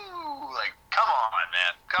 Woo! Like, come on,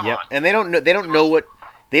 man, come Yep. on. And they don't know. They don't know what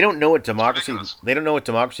democracy. ridiculous. They don't know what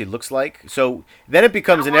democracy looks like. So then it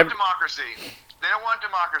becomes They an don't want democracy. They don't want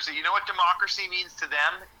democracy. You know what democracy means to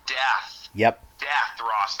them? Death. Yep. Death,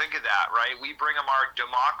 Ross. Think of that, right? We bring them our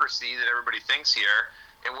democracy that everybody thinks here.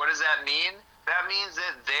 And what does that mean? That means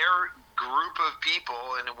that their group of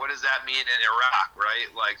people, and what does that mean in Iraq,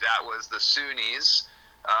 right? Like, that was the Sunnis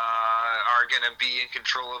are going to be in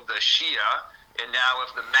control of the Shia. And now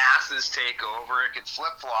if the masses take over, it could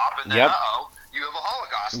flip-flop, and then, Yep. you have a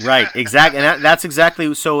Holocaust. Right. Exactly. And that's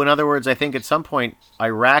exactly. So in other words, I think at some point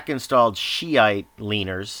Iraq installed Shiite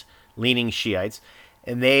leaning Shiites,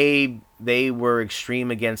 and they were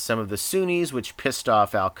extreme against some of the Sunnis, which pissed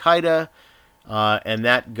off Al Qaeda, and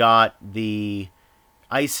that got the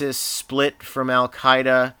ISIS split from Al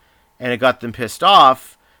Qaeda, and it got them pissed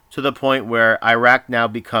off to the point where Iraq now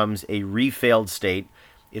becomes a refailed state.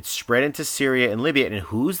 It's spread into Syria and Libya, and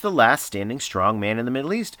who's the last standing strong man in the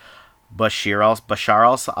Middle East? Bashar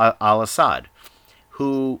al-Assad,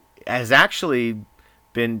 who has actually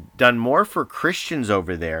been done more for Christians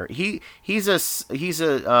over there. He's an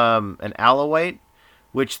Alawite,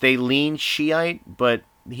 which they lean Shiite, but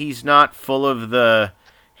he's not full of the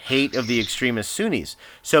hate of the extremist Sunnis.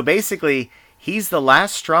 So basically, he's the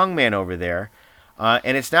last strongman over there,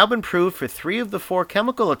 and it's now been proved for 3 of the 4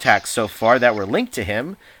 chemical attacks so far that were linked to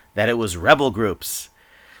him that it was rebel groups.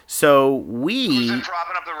 So Who's been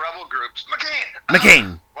propping up the rebel groups?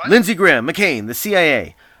 McCain, What? Lindsey Graham, McCain, the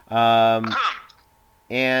CIA.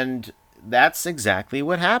 And that's exactly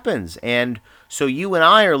what happens. And so you and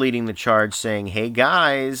I are leading the charge saying, hey,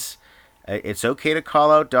 guys, it's okay to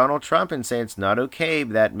call out Donald Trump and say it's not okay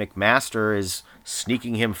that McMaster is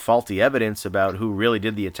sneaking him faulty evidence about who really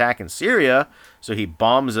did the attack in Syria, so he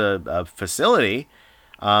bombs a facility.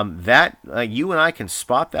 You and I can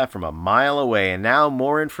spot that from a mile away, and now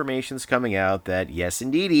more information's coming out that, yes,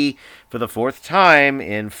 indeedy, for the 4th time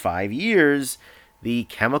in 5 years, the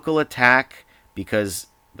chemical attack, because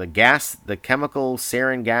the chemical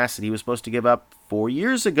sarin gas that he was supposed to give up 4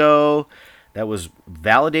 years ago, that was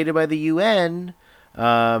validated by the UN,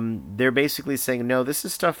 they're basically saying, no, this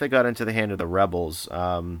is stuff that got into the hand of the rebels.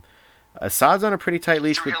 Assad's on a pretty tight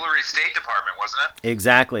leash. Through Hillary State Department, wasn't it?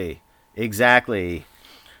 Exactly.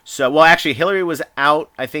 So, well, actually, Hillary was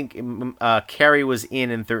out. I think Kerry was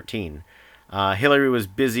in 13. Hillary was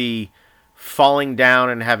busy falling down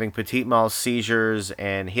and having petit mal seizures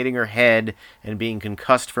and hitting her head and being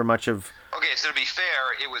concussed for much of... Okay, so to be fair,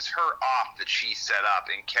 it was her op that she set up,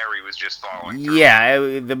 and Kerry was just following through. Yeah,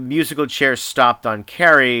 the musical chair stopped on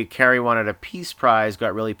Kerry. Kerry wanted a peace prize,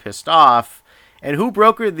 got really pissed off. And who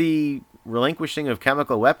brokered the relinquishing of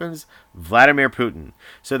chemical weapons? Vladimir Putin.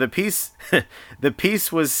 So the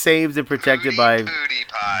peace was saved and protected by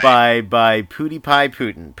Pootie Pie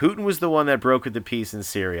Putin. Putin was the one that brokered the peace in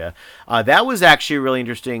Syria. That was actually a really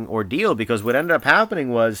interesting ordeal, because what ended up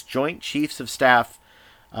happening was Joint Chiefs of Staff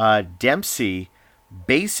Dempsey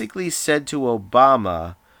basically said to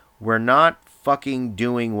Obama, we're not fucking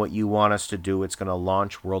doing what you want us to do. It's going to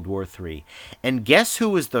launch World War III. And guess who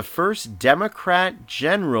was the first Democrat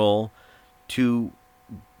general to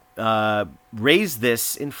raised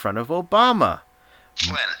this in front of Obama.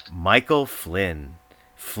 Flynn. Michael Flynn.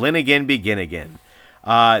 Flynn again, begin again.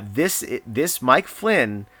 This Mike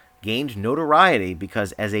Flynn gained notoriety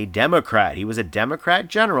because as a Democrat, he was a Democrat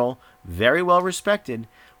general, very well respected,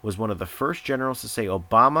 was one of the first generals to say,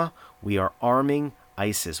 Obama, we are arming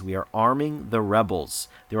ISIS. We are arming the rebels.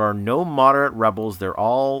 There are no moderate rebels. They're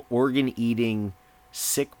all organ-eating,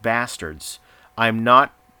 sick bastards. I'm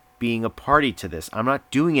not being a party to this. I'm not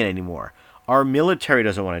doing it anymore. Our military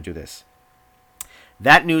doesn't want to do this.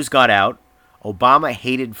 That news got out. Obama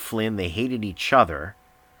hated Flynn. They hated each other.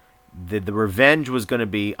 The revenge was going to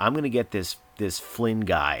be, I'm going to get this Flynn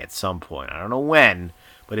guy at some point. I don't know when,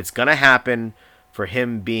 but it's going to happen for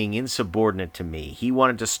him being insubordinate to me. He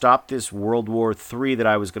wanted to stop this World War III that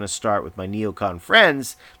I was going to start with my neocon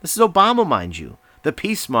friends. This is Obama, mind you. The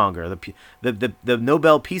peacemonger, the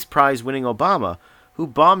Nobel Peace Prize winning Obama, who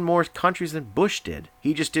bombed more countries than Bush did.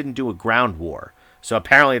 He just didn't do a ground war. So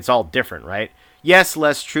apparently it's all different, right? Yes,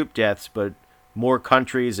 less troop deaths, but more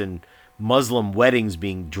countries and Muslim weddings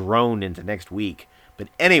being droned into next week. But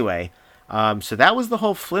anyway, so that was the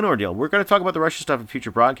whole Flynn ordeal. We're going to talk about the Russia stuff in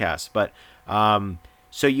future broadcasts. But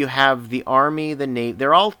so you have the Army, the Navy.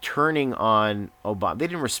 They're all turning on Obama. They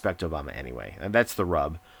didn't respect Obama anyway. And that's the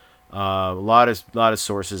rub. A lot of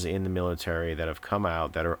sources in the military that have come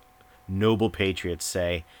out that are noble patriots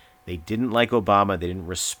say they didn't like Obama. They didn't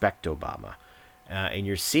respect Obama. And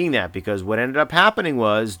you're seeing that because what ended up happening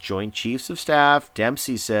was Joint Chiefs of Staff,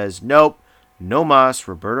 Dempsey says, nope, no mas,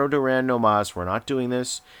 Roberto Duran, no mas, we're not doing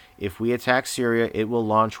this. If we attack Syria, it will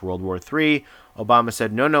launch World War III. Obama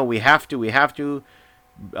said, no, we have to.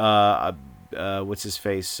 What's his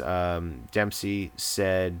face? Dempsey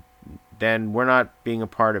said, then we're not being a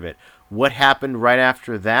part of it. What happened right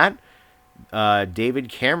after that? David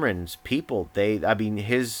Cameron's people,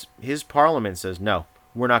 his parliament says, no,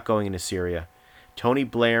 we're not going into Syria. Tony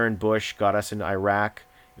Blair and Bush got us in Iraq.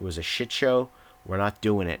 It was a shit show. We're not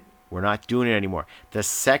doing it. We're not doing it anymore. The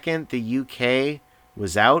second the UK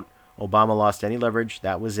was out, Obama lost any leverage.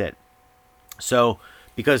 That was it. So,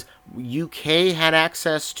 because UK had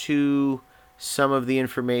access to some of the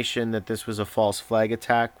information that this was a false flag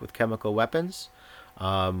attack with chemical weapons,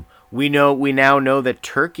 we now know that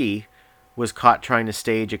Turkey was caught trying to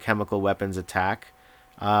stage a chemical weapons attack.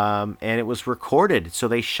 And it was recorded, so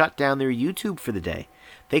they shut down their YouTube for the day.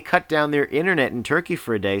 They cut down their internet in Turkey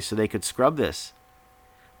for a day so they could scrub this.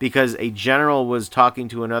 Because a general was talking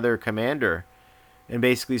to another commander and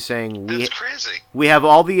basically saying, That's crazy. We have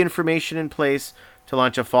all the information in place to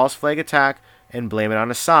launch a false flag attack and blame it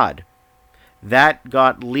on Assad. That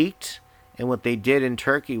got leaked, and what they did in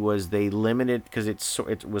Turkey was they limited, because it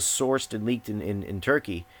was sourced and leaked in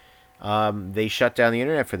Turkey, they shut down the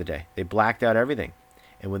internet for the day. They blacked out everything.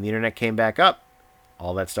 And when the internet came back up,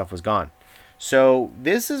 all that stuff was gone. So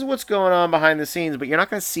this is what's going on behind the scenes, but you're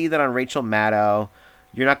not going to see that on Rachel Maddow.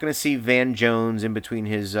 You're not going to see Van Jones in between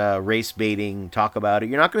his race baiting talk about it.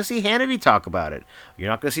 You're not going to see Hannity talk about it. You're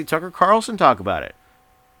not going to see Tucker Carlson talk about it.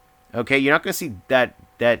 Okay, you're not going to see that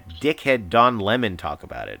dickhead Don Lemon talk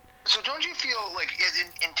about it. So don't you feel like,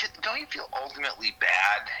 don't you feel ultimately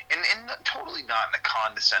bad, and totally not in a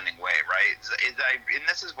condescending way, right? And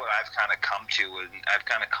this is what I've kind of come to, and I've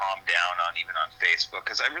kind of calmed down on even on Facebook,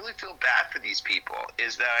 because I really feel bad for these people,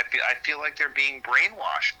 is that I feel like they're being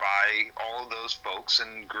brainwashed by all of those folks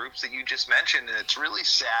and groups that you just mentioned, and it's really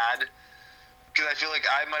sad, because I feel like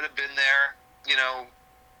I might have been there,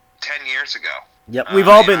 10 years ago. Yep, we've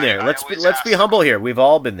all been there. Let's be humble here. We've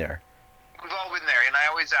all been there. We've all been there, and I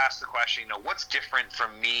always ask the question, what's different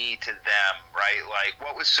from me to them, right? Like,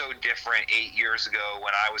 what was so different 8 years ago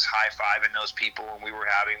when I was high-fiving those people and we were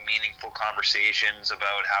having meaningful conversations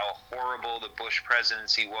about how horrible the Bush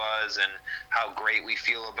presidency was and how great we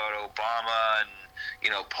feel about Obama and,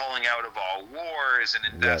 pulling out of all wars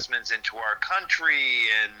and investments into our country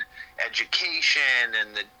and education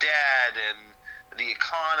and the debt and the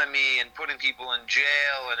economy and putting people in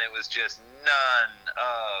jail, and it was just none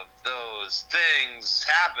of those things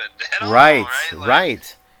happened at all, right?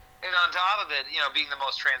 Right. And on top of it, being the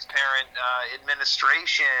most transparent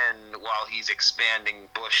administration while he's expanding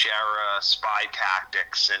Bush-era spy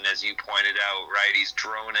tactics, and as you pointed out, right, he's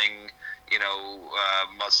droning,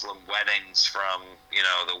 Muslim weddings from,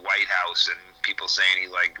 the White House, and people saying he,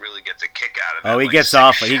 really gets a kick out of it. Oh, he gets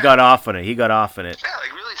off. He got off on it. Yeah,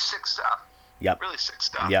 really sick stuff. Yep. Really sick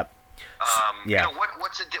stuff. Yep. Yeah.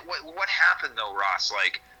 What happened though, Ross?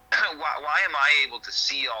 Like, why am I able to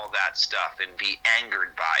see all that stuff and be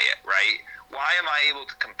angered by it? Right? Why am I able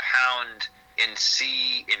to compound and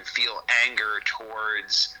see and feel anger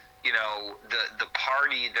towards the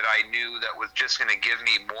party that I knew that was just going to give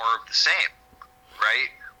me more of the same, right?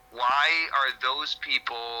 Why are those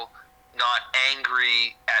people not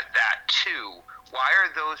angry at that too? Why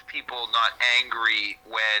are those people not angry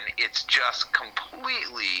when it's just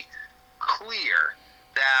completely clear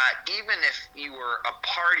that even if you were a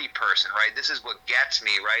party person, right, this is what gets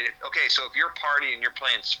me, right? Okay, so if you're a party and you're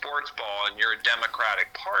playing sports ball and you're a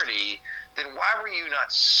Democratic Party, then why were you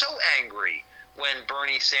not so angry when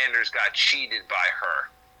Bernie Sanders got cheated by her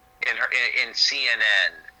in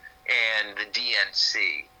CNN and the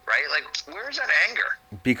DNC, right? Like, where's that anger?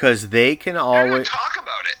 Because they can They're always going to talk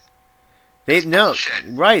about it. they no Bullshit.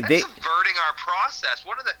 right That's they subverting our process.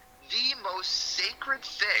 One of the most sacred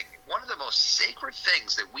thing, one of the most sacred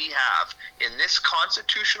things that we have in this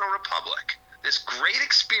constitutional republic, this great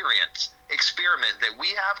experiment that we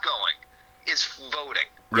have going, is voting,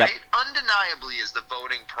 right? Yep. Undeniably is the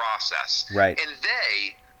voting process. Right. And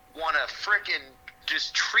they want to frickin'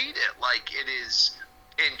 just treat it like it is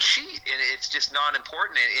and cheat, and it's just not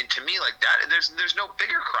important. And to me, like that, there's no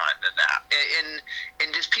bigger crime than that.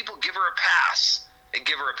 And just people give her a pass. And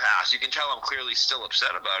give her a pass. You can tell I'm clearly still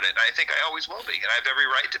upset about it, and I think I always will be, and I have every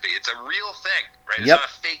right to be. It's a real thing, right? It's Yep. not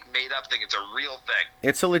a fake, made-up thing. It's a real thing.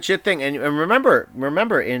 It's a legit thing. And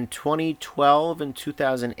remember in 2012 and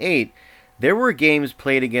 2008, there were games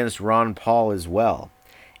played against Ron Paul as well.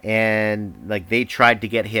 And like they tried to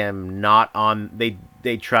get him not on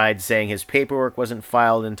they tried saying his paperwork wasn't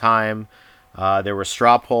filed in time. There was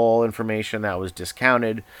straw poll information that was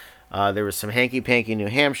discounted. There was some hanky-panky in New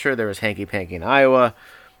Hampshire. There was hanky-panky in Iowa.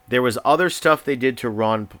 There was other stuff they did to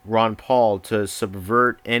Ron Paul to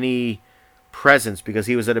subvert any presence because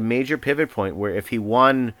he was at a major pivot point where if he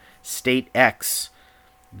won state X,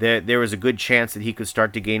 there was a good chance that he could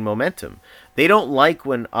start to gain momentum. They don't like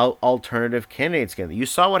when alternative candidates get. You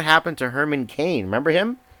saw what happened to Herman Cain. Remember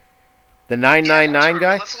him? The 999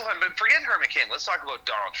 guy? But forget Herman Cain. Let's talk about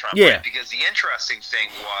Donald Trump. Yeah. Right? Because the interesting thing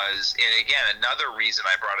was, and again, another reason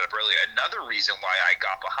I brought it up earlier, another reason why I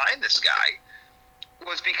got behind this guy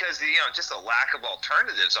was because just a lack of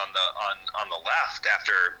alternatives on the left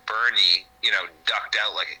after Bernie ducked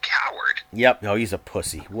out like a coward. Yep. No, he's a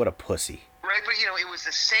pussy. What a pussy. Right, but it was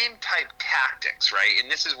the same type tactics, right? And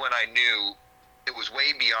this is when I knew it was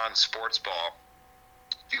way beyond sports ball.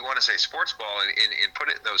 If you want to say sports ball and put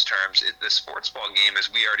it in those terms, the sports ball game,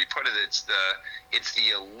 as we already put it, it's the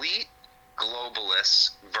elite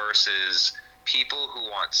globalists versus people who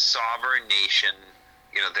want sovereign nation,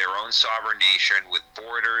 their own sovereign nation with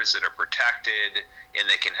borders that are protected and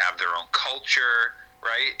they can have their own culture,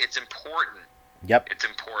 right? It's important. Yep. It's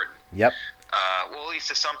important. Yep. Well, at least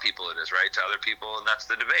to some people it is, right? To other people, and that's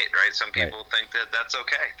the debate, right? Some people think that that's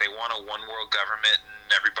okay. They want a one world government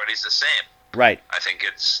and everybody's the same. Right. I think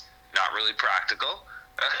it's not really practical,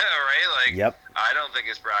 right? Like, yep. I don't think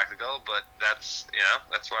it's practical, but that's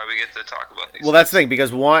why we get to talk about these. Well, that's the thing,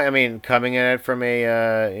 because coming at it from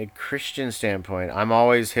a Christian standpoint, I'm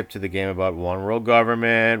always hip to the game about one world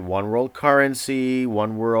government, one world currency,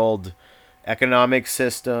 one world economic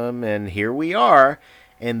system, and here we are.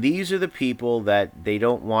 And these are the people that they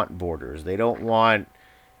don't want borders. They don't want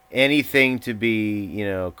anything to be,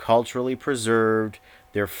 culturally preserved.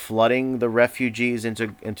 They're flooding the refugees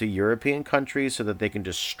into European countries so that they can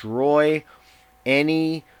destroy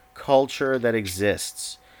any culture that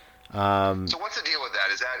exists. So what's the deal with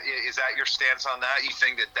that? Is that your stance on that? You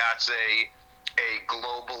think that that's a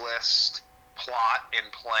globalist plot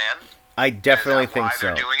and plan? I definitely think why so.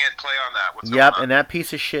 They're doing it. Play on that. What's Yep, going on? and that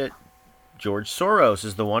piece of shit, George Soros,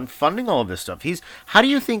 is the one funding all of this stuff. How do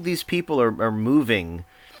you think these people are moving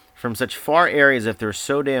from such far areas if they're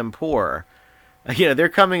so damn poor? They're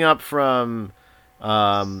coming up from,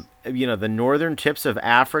 the northern tips of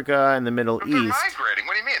Africa and the Middle East. They're migrating.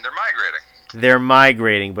 What do you mean? They're migrating. They're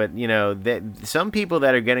migrating, but, some people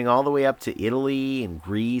that are getting all the way up to Italy and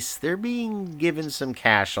Greece, they're being given some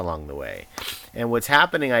cash along the way. And what's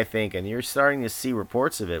happening, I think, and you're starting to see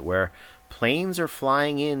reports of it, where planes are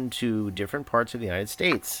flying into different parts of the United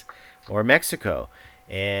States or Mexico,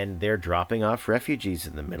 and they're dropping off refugees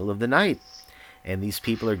in the middle of the night. And these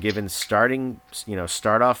people are given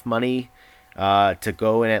start-off money to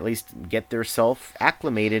go and at least get themselves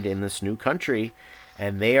acclimated in this new country.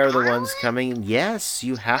 And they are the ones coming in. Yes,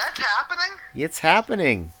 you have That's to. happening? It's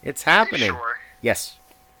happening. It's happening. Are you sure? Yes.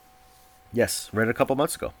 Yes. Read it a couple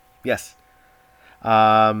months ago. Yes. You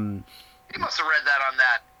must have read that on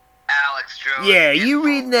that Alex Jones. Yeah, you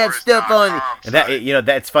reading that stuff on that?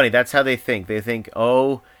 That's funny. That's how they think. They think,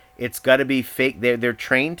 oh, it's got to be fake. They're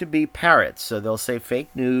trained to be parrots, so they'll say fake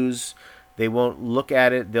news. They won't look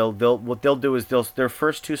at it. What they'll do is their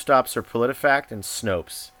first two stops are PolitiFact and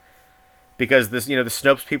Snopes. because this, the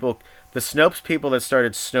Snopes people that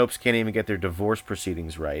started Snopes can't even get their divorce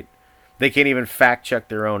proceedings right. They can't even fact check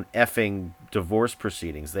their own effing divorce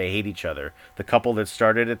proceedings. They hate each other. The couple that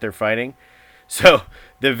started it, they're fighting. So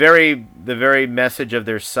the very message of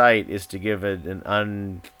their site is to give an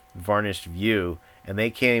unvarnished view, and they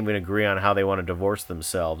can't even agree on how they want to divorce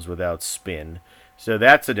themselves without spin. So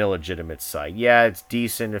that's an illegitimate site. Yeah, it's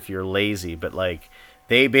decent if you're lazy, but like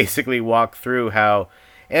they basically walk through how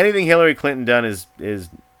anything Hillary Clinton done is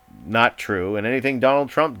not true, and anything Donald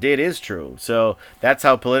Trump did is true. So that's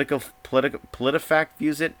how PolitiFact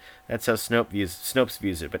views it. That's how Snopes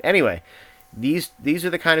views it. But anyway, these are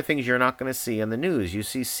the kind of things you're not going to see on the news. You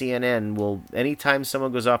see CNN will, anytime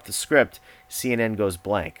someone goes off the script, CNN goes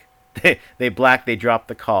blank. They drop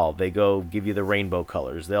the call. They go give you the rainbow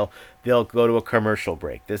colors. They'll go to a commercial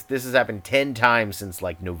break. This has happened 10 times since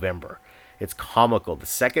like November. It's comical. The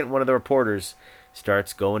second one of the reporters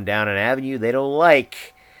starts going down an avenue they don't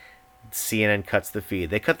like, CNN cuts the feed.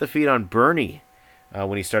 They cut the feed on Bernie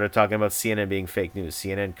when he started talking about CNN being fake news.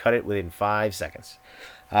 CNN cut it within 5 seconds.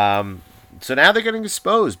 So now they're getting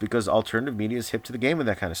exposed because alternative media is hip to the game with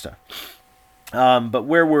that kind of stuff. But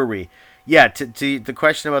where were we? Yeah, to the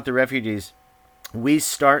question about the refugees, we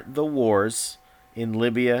start the wars in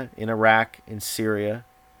Libya, in Iraq, in Syria,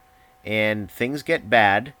 and things get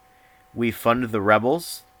bad. We fund the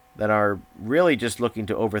rebels that are really just looking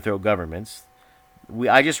to overthrow governments.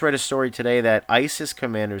 I just read a story today that ISIS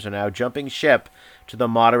commanders are now jumping ship to the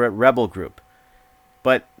moderate rebel group.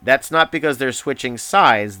 But that's not because they're switching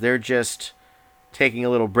sides. They're just taking a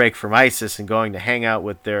little break from ISIS and going to hang out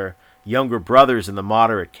with their younger brothers in the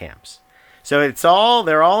moderate camps. So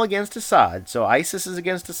they're all against Assad. So ISIS is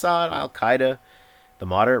against Assad, Al-Qaeda, the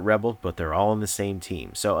moderate rebels, but they're all on the same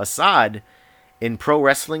team. So Assad, in pro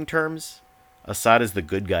wrestling terms, Assad is the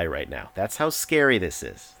good guy right now. That's how scary this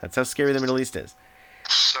is. That's how scary the Middle East is.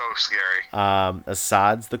 So scary.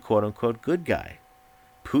 Assad's the quote-unquote good guy.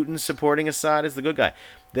 Putin supporting Assad is the good guy.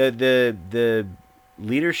 The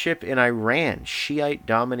leadership in Iran,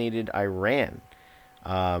 Shiite-dominated Iran,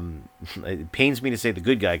 it pains me to say the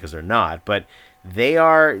good guy because they're not, but they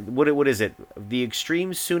are, what is it? The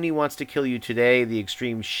extreme Sunni wants to kill you today, the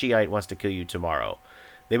extreme Shiite wants to kill you tomorrow.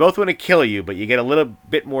 They both want to kill you, but you get a little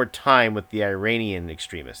bit more time with the Iranian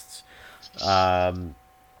extremists.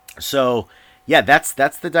 So, yeah, that's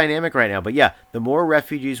the dynamic right now. But yeah, the more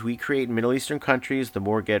refugees we create in Middle Eastern countries, the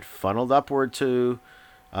more get funneled upward to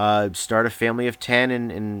start a family of 10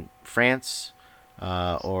 in France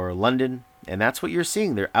or London. And that's what you're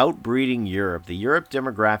seeing. They're outbreeding Europe. The Europe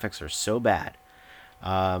demographics are so bad.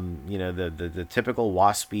 The typical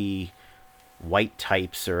waspy white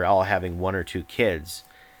types are all having one or two kids.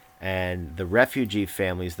 And the refugee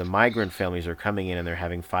families, the migrant families are coming in and they're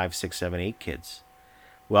having 5, 6, 7, 8 kids.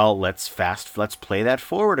 Well, let's play that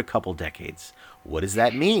forward a couple decades. What does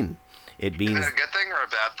that mean? It means, is it a good thing or a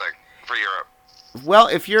bad thing for Europe? Well,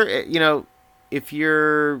 if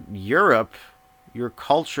you're Europe, your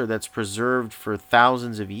culture that's preserved for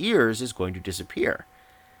thousands of years is going to disappear.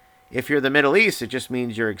 If you're the Middle East, it just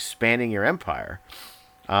means you're expanding your empire.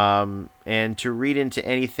 And to read into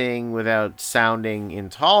anything without sounding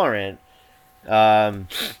intolerant,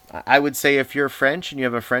 I would say if you're French and you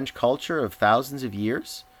have a French culture of thousands of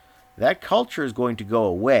years, that culture is going to go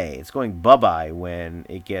away. It's going bye-bye when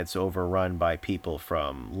it gets overrun by people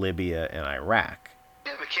from Libya and Iraq.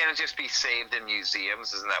 Yeah, but can't it just be saved in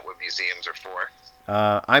museums? Isn't that what museums are for?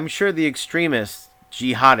 I'm sure the extremists,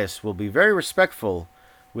 jihadists, will be very respectful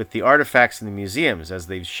with the artifacts in the museums, as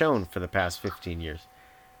they've shown for the past 15 years.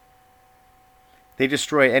 They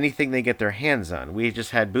destroy anything they get their hands on. We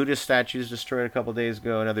just had Buddhist statues destroyed a couple days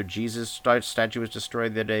ago. Another Jesus statue was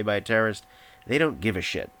destroyed the other day by a terrorist. They don't give a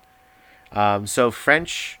shit. So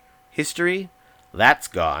French history, that's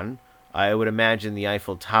gone. I would imagine the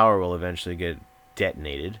Eiffel Tower will eventually get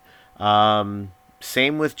detonated.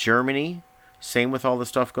 Same with Germany. Same with all the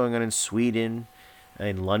stuff going on in Sweden,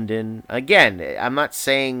 in London. Again, I'm not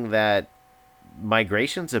saying that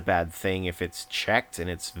migration's a bad thing if it's checked and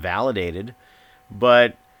it's validated,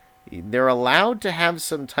 but they're allowed to have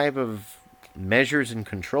some type of measures and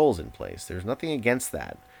controls in place. There's nothing against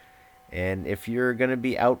that. And if you're going to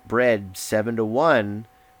be outbred 7-1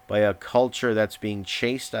 by a culture that's being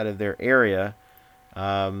chased out of their area,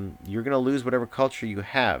 you're going to lose whatever culture you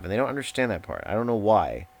have. And they don't understand that part. I don't know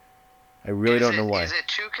why. I really don't know why. Is it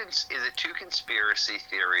too conspiracy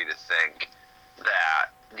theory to think that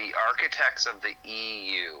the architects of the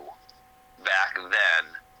EU back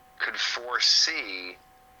then could foresee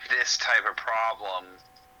this type of problem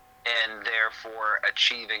and therefore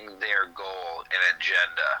achieving their goal and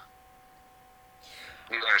agenda?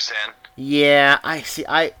 You understand? Yeah, I see.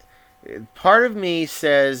 Part of me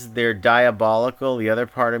says they're diabolical. The other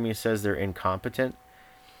part of me says they're incompetent.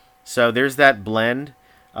 So there's that blend.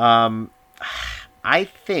 Um, I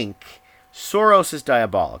think Soros is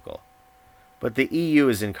diabolical, but the EU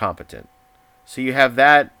is incompetent. So you have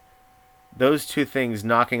those two things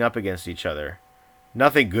knocking up against each other.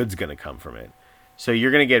 Nothing good's going to come from it. So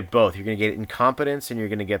you're going to get both. You're going to get incompetence and you're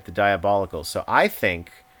going to get the diabolical. So I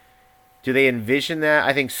think, do they envision that?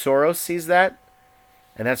 I think Soros sees that,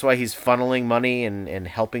 and that's why he's funneling money and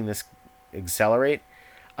helping this accelerate.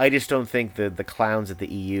 I just don't think the clowns at the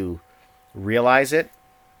EU realize it.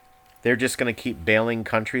 They're just going to keep bailing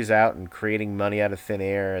countries out and creating money out of thin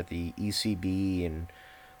air at the ECB and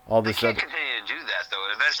all They this can't other. continue to do that, though.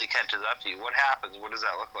 It eventually catches up to you. What happens? What does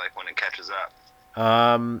that look like when it catches up?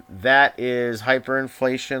 That is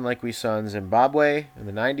hyperinflation like we saw in Zimbabwe in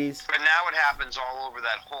the 90s. But now it happens all over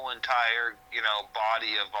that whole entire,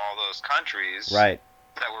 body of all those countries Right,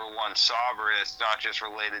 that were once sovereign. It's not just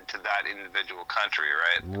related to that individual country,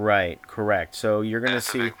 right? right, correct. So you're going to That's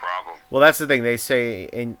a see. big problem. Well, that's the thing. They say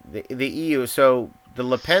in the EU, so the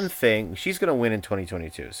Le Pen thing, she's going to win in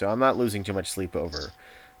 2022. So I'm not losing too much sleep over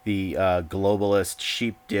the globalist,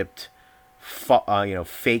 sheep dipped,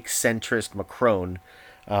 fake centrist Macron.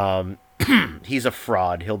 Um, he's a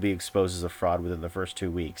fraud. He'll be exposed as a fraud within the first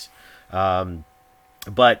 2 weeks.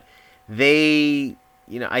 But they,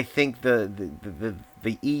 I think the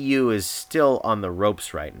EU is still on the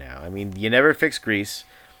ropes right now. I mean, you never fix Greece.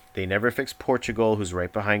 They never fix Portugal, who's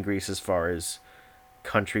right behind Greece as far as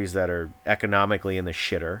countries that are economically in the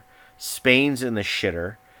shitter. Spain's in the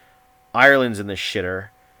shitter. Ireland's in the shitter.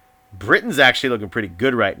 Britain's actually looking pretty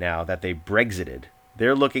good right now that they Brexited.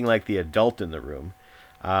 They're looking like the adult in the room.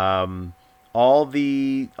 Um, all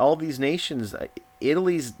these nations,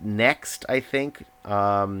 Italy's next, I think.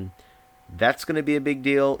 That's going to be a big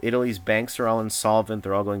deal. Italy's banks are all insolvent.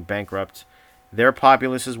 They're all going bankrupt. Their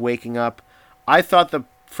populace is waking up. I thought the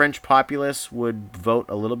French populace would vote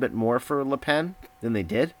a little bit more for Le Pen than they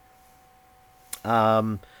did.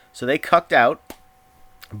 So they cucked out,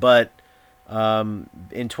 but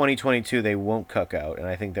in 2022 they won't cuck out, and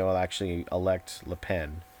I think they will actually elect Le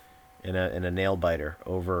Pen in a nail biter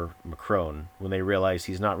over Macron when they realize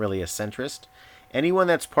he's not really a centrist. Anyone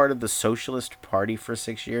that's part of the Socialist Party for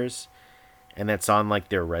 6 years and that's on like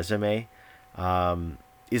their resume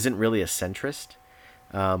isn't really a centrist.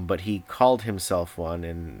 But he called himself one,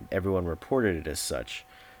 and everyone reported it as such.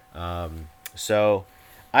 So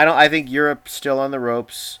I don't. I think Europe's still on the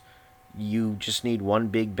ropes. You just need one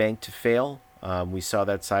big bank to fail. We saw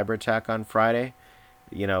that cyber attack on Friday.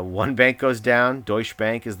 One bank goes down. Deutsche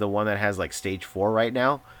Bank is the one that has like stage 4 right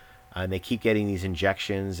now, and they keep getting these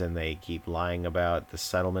injections, and they keep lying about the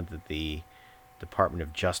settlement that the Department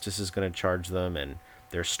of Justice is going to charge them, and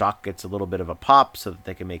their stock gets a little bit of a pop so that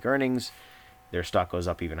they can make earnings. Their stock goes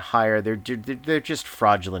up even higher. They're just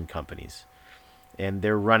fraudulent companies, and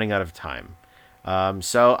they're running out of time.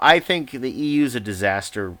 So I think the EU is a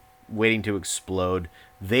disaster waiting to explode.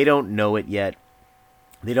 They don't know it yet.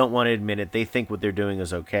 They don't want to admit it. They think what they're doing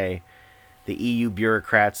is okay. The EU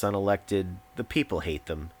bureaucrats, unelected, the people hate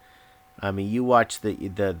them. I mean, you watch the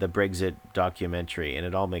Brexit documentary, and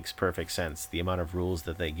it all makes perfect sense. The amount of rules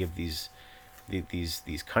that they give these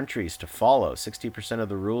countries to follow. 60% of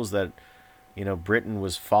the rules that Britain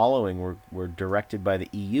was following were directed by the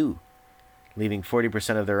EU, leaving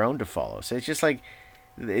 40% of their own to follow. So it's just like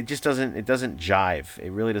it doesn't jive.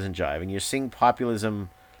 It really doesn't jive. And you're seeing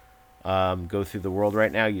populism go through the world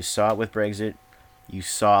right now. You saw it with Brexit. You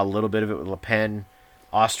saw a little bit of it with Le Pen.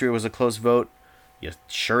 Austria was a close vote. You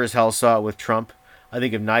sure as hell saw it with Trump. I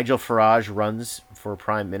think if Nigel Farage runs for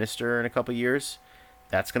prime minister in a couple of years,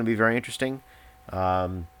 that's going to be very interesting.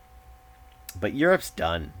 But Europe's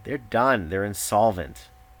done. They're done. They're insolvent.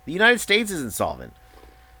 The United States is insolvent.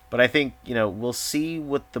 But I think, we'll see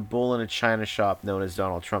what the bull in a china shop known as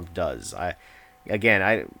Donald Trump does. I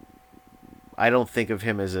don't think of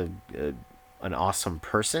him as an awesome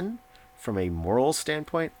person from a moral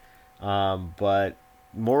standpoint. But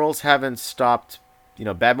morals haven't stopped,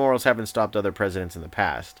 bad morals haven't stopped other presidents in the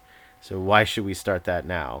past. So why should we start that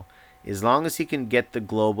now? As long as he can get the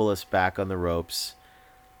globalists back on the ropes,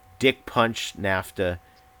 dick punch NAFTA,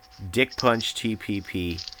 dick punch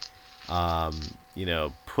TPP,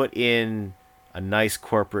 put in a nice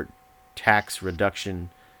corporate tax reduction,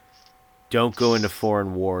 don't go into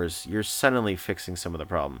foreign wars, you're suddenly fixing some of the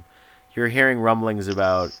problem. You're hearing rumblings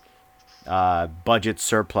about budget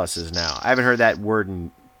surpluses now. I haven't heard that word in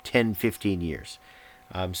 10, 15 years.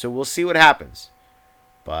 So we'll see what happens.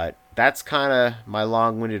 But that's kind of my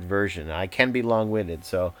long-winded version. I can be long-winded,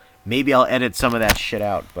 so Maybe I'll edit some of that shit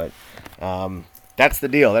out, but that's the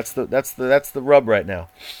deal. That's the rub right now.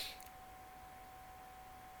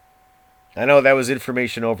 I know that was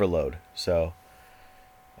information overload. So,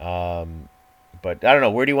 but I don't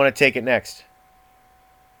know. Where do you want to take it next?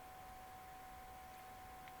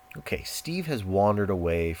 Okay, Steve has wandered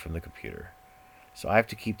away from the computer, so I have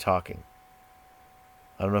to keep talking.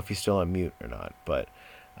 I don't know if he's still on mute or not, but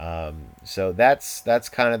so that's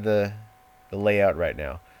kind of the layout right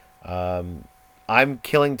now. I'm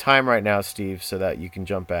killing time right now, Steve, so that you can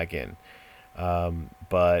jump back in.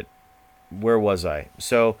 But where was I?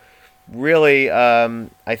 So really,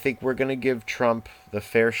 I think we're gonna give Trump the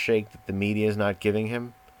fair shake that the media is not giving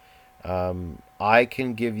him. I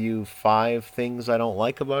can give you 5 things I don't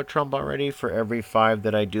like about Trump already for every 5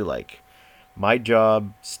 that I do like. My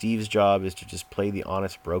job, Steve's job, is to just play the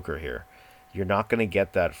honest broker here. You're not going to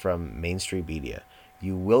get that from mainstream media.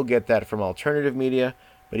 You will get that from alternative media,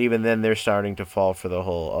 but even then, they're starting to fall for the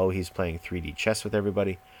whole, oh, he's playing 3D chess with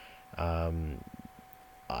everybody. Um,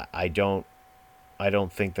 I don't, I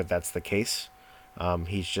don't think that that's the case.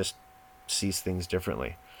 He's just sees things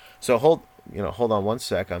differently. So hold on one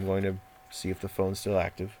sec. I'm going to see if the phone's still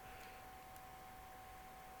active.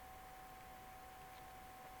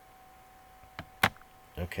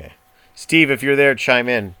 Okay, Steve, if you're there, chime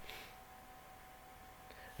in.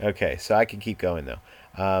 Okay, so I can keep going though.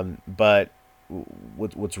 But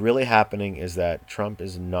what's really happening is that Trump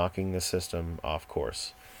is knocking the system off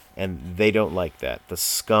course, and they don't like that. The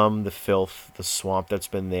scum, the filth, the swamp that's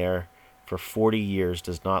been there for 40 years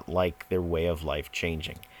does not like their way of life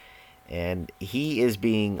changing. And he is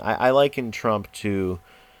being, I liken Trump to,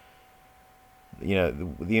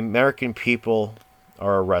 the American people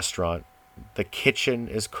are a restaurant, the kitchen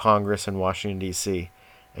is Congress in Washington, D.C.,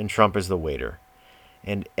 and Trump is the waiter.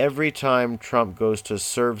 And every time Trump goes to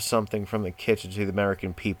serve something from the kitchen to the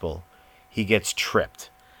American people, he gets tripped.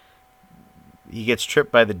 He gets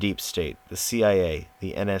tripped by the deep state, the CIA,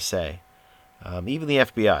 the NSA, even the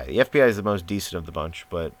FBI. The FBI is the most decent of the bunch,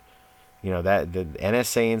 but that the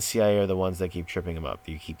NSA and CIA are the ones that keep tripping him up.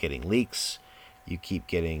 You keep getting leaks. You keep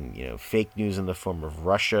getting fake news in the form of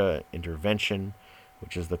Russia intervention,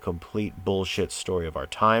 which is the complete bullshit story of our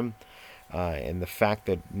time. And the fact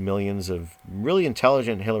that millions of really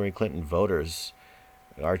intelligent Hillary Clinton voters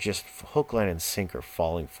are just hook, line, and sinker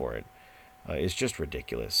falling for it is just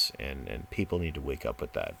ridiculous. And people need to wake up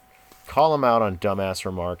with that. Call them out on dumbass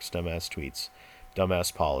remarks, dumbass tweets,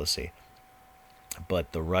 dumbass policy.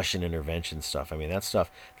 But the Russian intervention stuff, I mean, that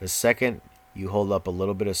stuff, the second you hold up a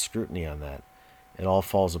little bit of scrutiny on that, it all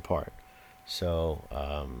falls apart. So,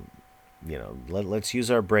 let's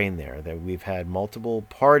use our brain there. That we've had multiple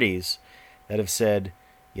parties that have said,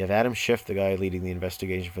 you have Adam Schiff, the guy leading the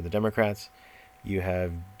investigation for the Democrats. You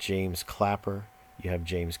have James Clapper. You have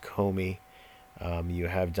James Comey. You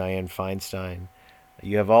have Dianne Feinstein.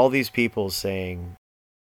 You have all these people saying,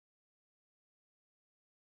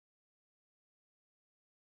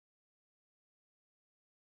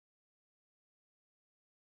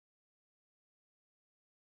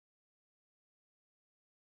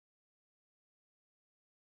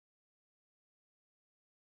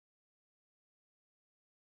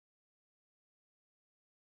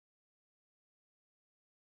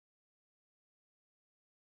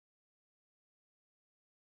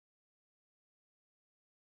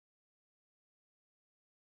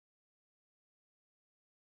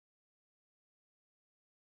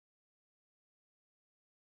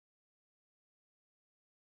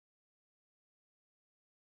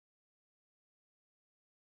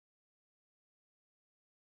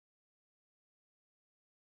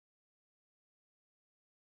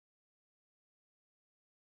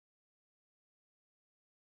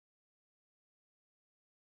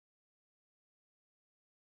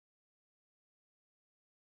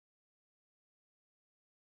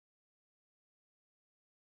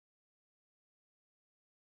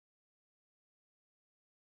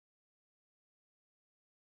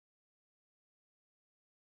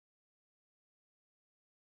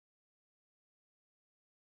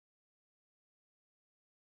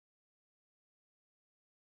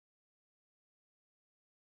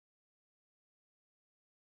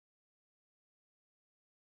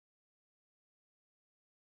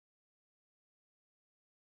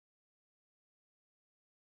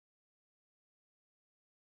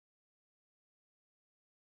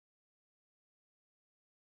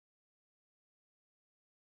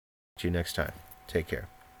 see you next time. Take care.